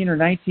 18 or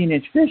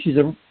 19-inch fish. He's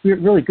a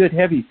really good,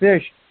 heavy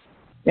fish.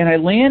 And I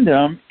land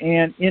him,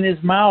 and in his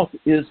mouth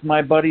is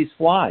my buddy's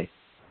fly.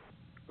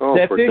 Oh,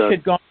 that fish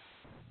had gone.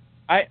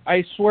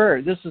 I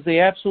swear, this is the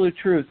absolute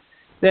truth.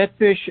 That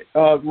fish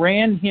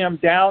ran him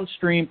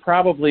downstream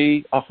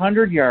probably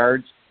 100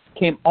 yards,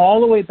 came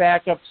all the way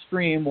back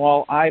upstream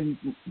while I'm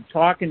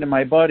talking to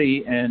my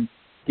buddy and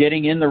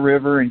getting in the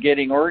river and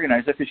getting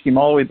organized. That fish came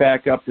all the way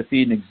back up to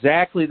feed in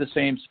exactly the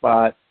same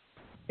spot,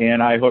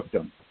 and I hooked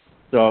him.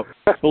 So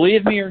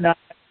believe me or not,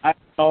 I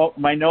know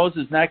my nose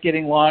is not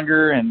getting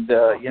longer, and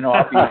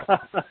I'll be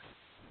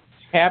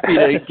happy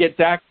to get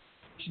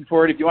documentation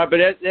for it if you want. But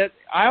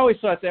I always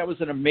thought that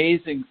was an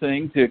amazing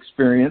thing to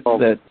experience. Oh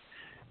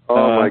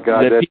my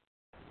God,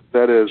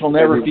 that is. Will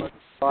never be.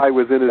 Fly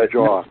was in his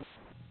jaw.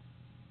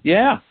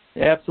 Yeah,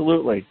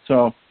 absolutely.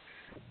 So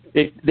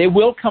they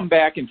will come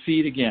back and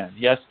feed again.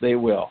 Yes, they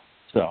will.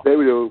 So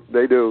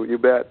they do. You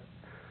bet.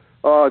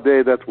 Oh,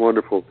 Dave, that's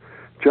wonderful.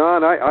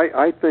 John,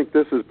 I think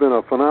this has been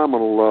a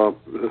phenomenal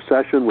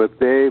session with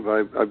Dave.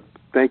 I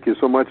thank you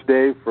so much,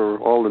 Dave, for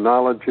all the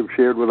knowledge you've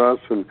shared with us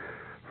and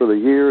for the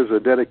years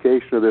of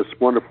dedication to this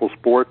wonderful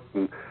sport.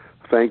 And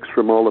thanks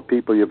from all the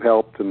people you've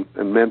helped and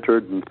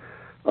mentored. And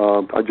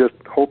I just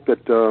hope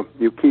that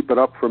you keep it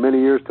up for many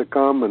years to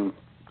come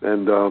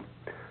and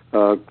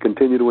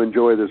continue to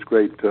enjoy this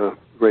great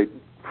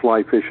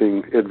fly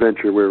fishing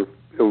adventure we're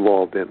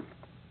involved in.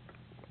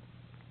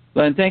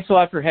 Glenn, thanks a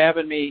lot for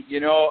having me.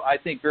 I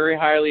think very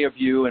highly of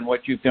you and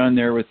what you've done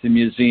there with the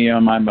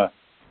museum. I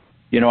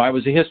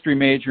was a history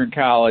major in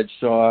college,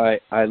 so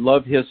I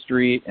love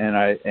history, and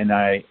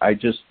I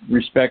just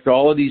respect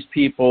all of these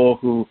people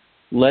who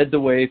led the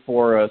way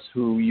for us,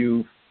 who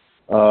you've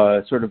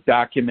sort of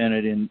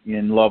documented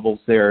in levels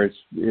there.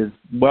 Is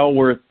well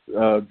worth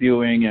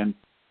viewing,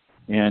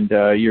 and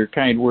your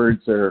kind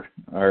words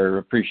are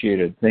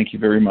appreciated. Thank you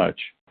very much.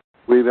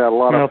 We've had a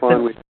lot of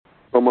fun.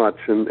 So much,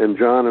 and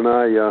John and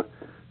I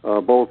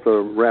both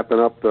are wrapping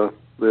up the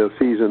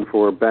season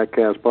for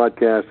BackCast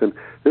Podcast, and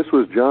this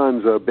was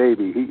John's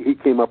baby. He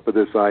came up with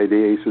this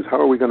idea. He says,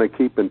 how are we going to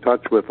keep in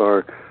touch with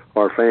our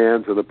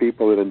fans and the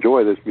people that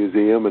enjoy this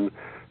museum?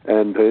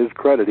 And to his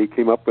credit, he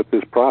came up with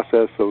this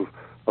process of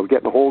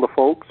getting a hold of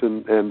folks.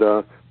 And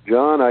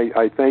John,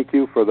 I thank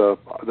you for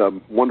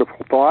the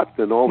wonderful thoughts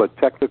and all the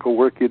technical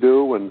work you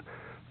do. And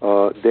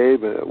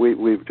Dave,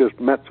 we've just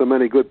met so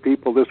many good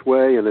people this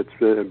way, and it's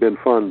been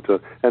fun to.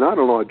 And I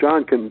don't know,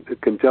 John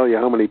can tell you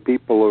how many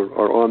people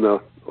are on the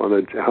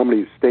how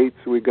many states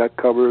we got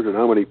covered and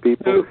how many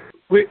people.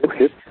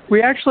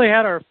 We actually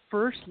had our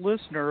first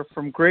listener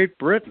from Great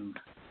Britain.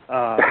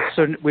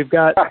 So we've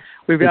got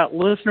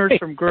listeners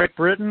from Great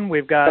Britain.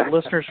 We've got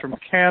listeners from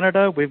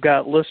Canada. We've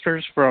got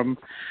listeners from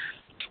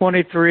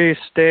 23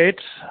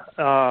 states.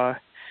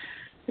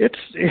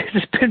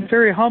 It's been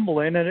very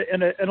humbling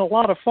and a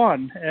lot of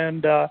fun.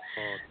 And to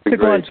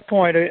Glenn's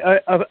point,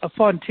 a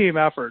fun team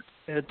effort.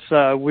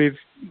 It's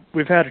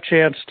we've had a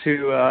chance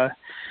to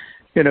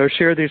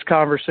share these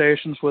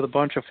conversations with a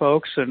bunch of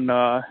folks, and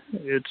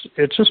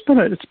it's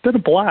been a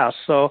blast.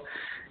 So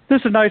this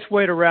is a nice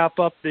way to wrap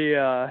up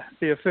the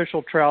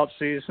official trout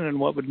season and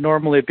what would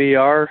normally be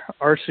our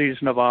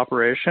season of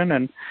operation.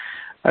 And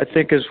I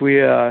think as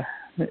we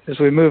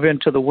move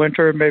into the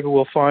winter, maybe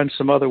we'll find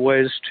some other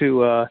ways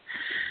to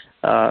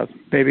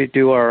maybe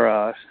do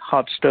our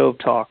hot stove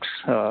talks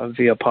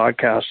via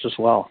podcast as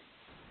well.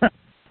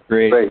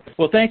 Great.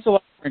 Well, thanks a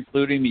lot for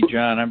including me,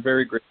 John. I'm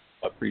very grateful.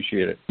 I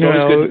appreciate it. It's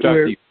always good to talk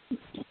to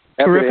you.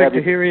 Terrific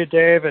to hear you,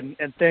 Dave, and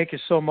thank you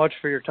so much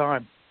for your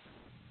time.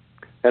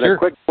 And a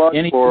quick plug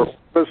for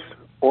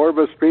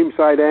Orvis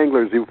Streamside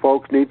anglers. You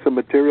folks need some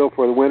material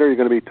for the winter. You're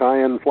going to be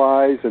tying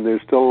flies, and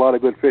there's still a lot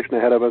of good fishing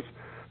ahead of us.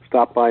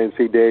 Stop by and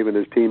see Dave and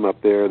his team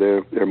up there.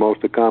 They're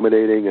most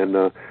accommodating, and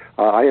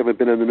I haven't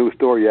been in the new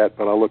store yet,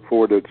 but I'll look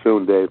forward to it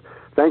soon, Dave.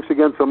 Thanks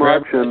again so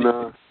much,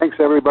 and thanks,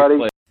 everybody.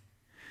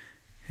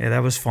 Yeah,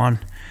 that was fun.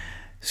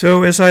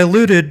 So as I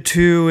alluded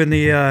to in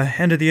the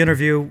end of the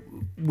interview,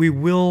 we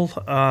will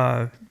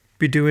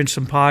be doing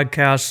some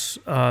podcasts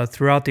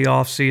throughout the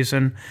off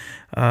season.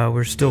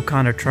 We're still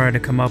kind of trying to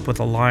come up with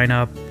a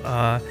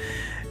lineup.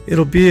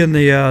 It'll be in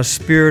the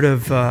spirit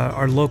of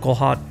our local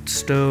hot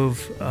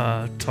stove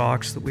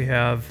talks that we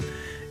have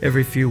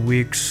every few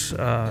weeks,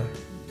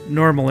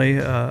 normally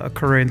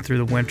occurring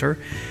through the winter.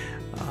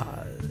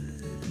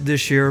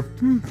 This year,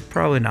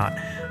 probably not.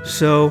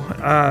 So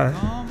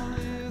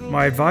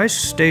my advice,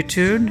 stay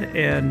tuned,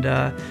 and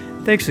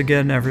Thanks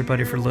again,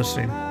 everybody, for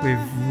listening.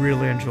 We've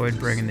really enjoyed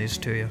bringing these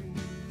to you.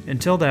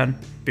 Until then,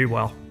 be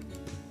well.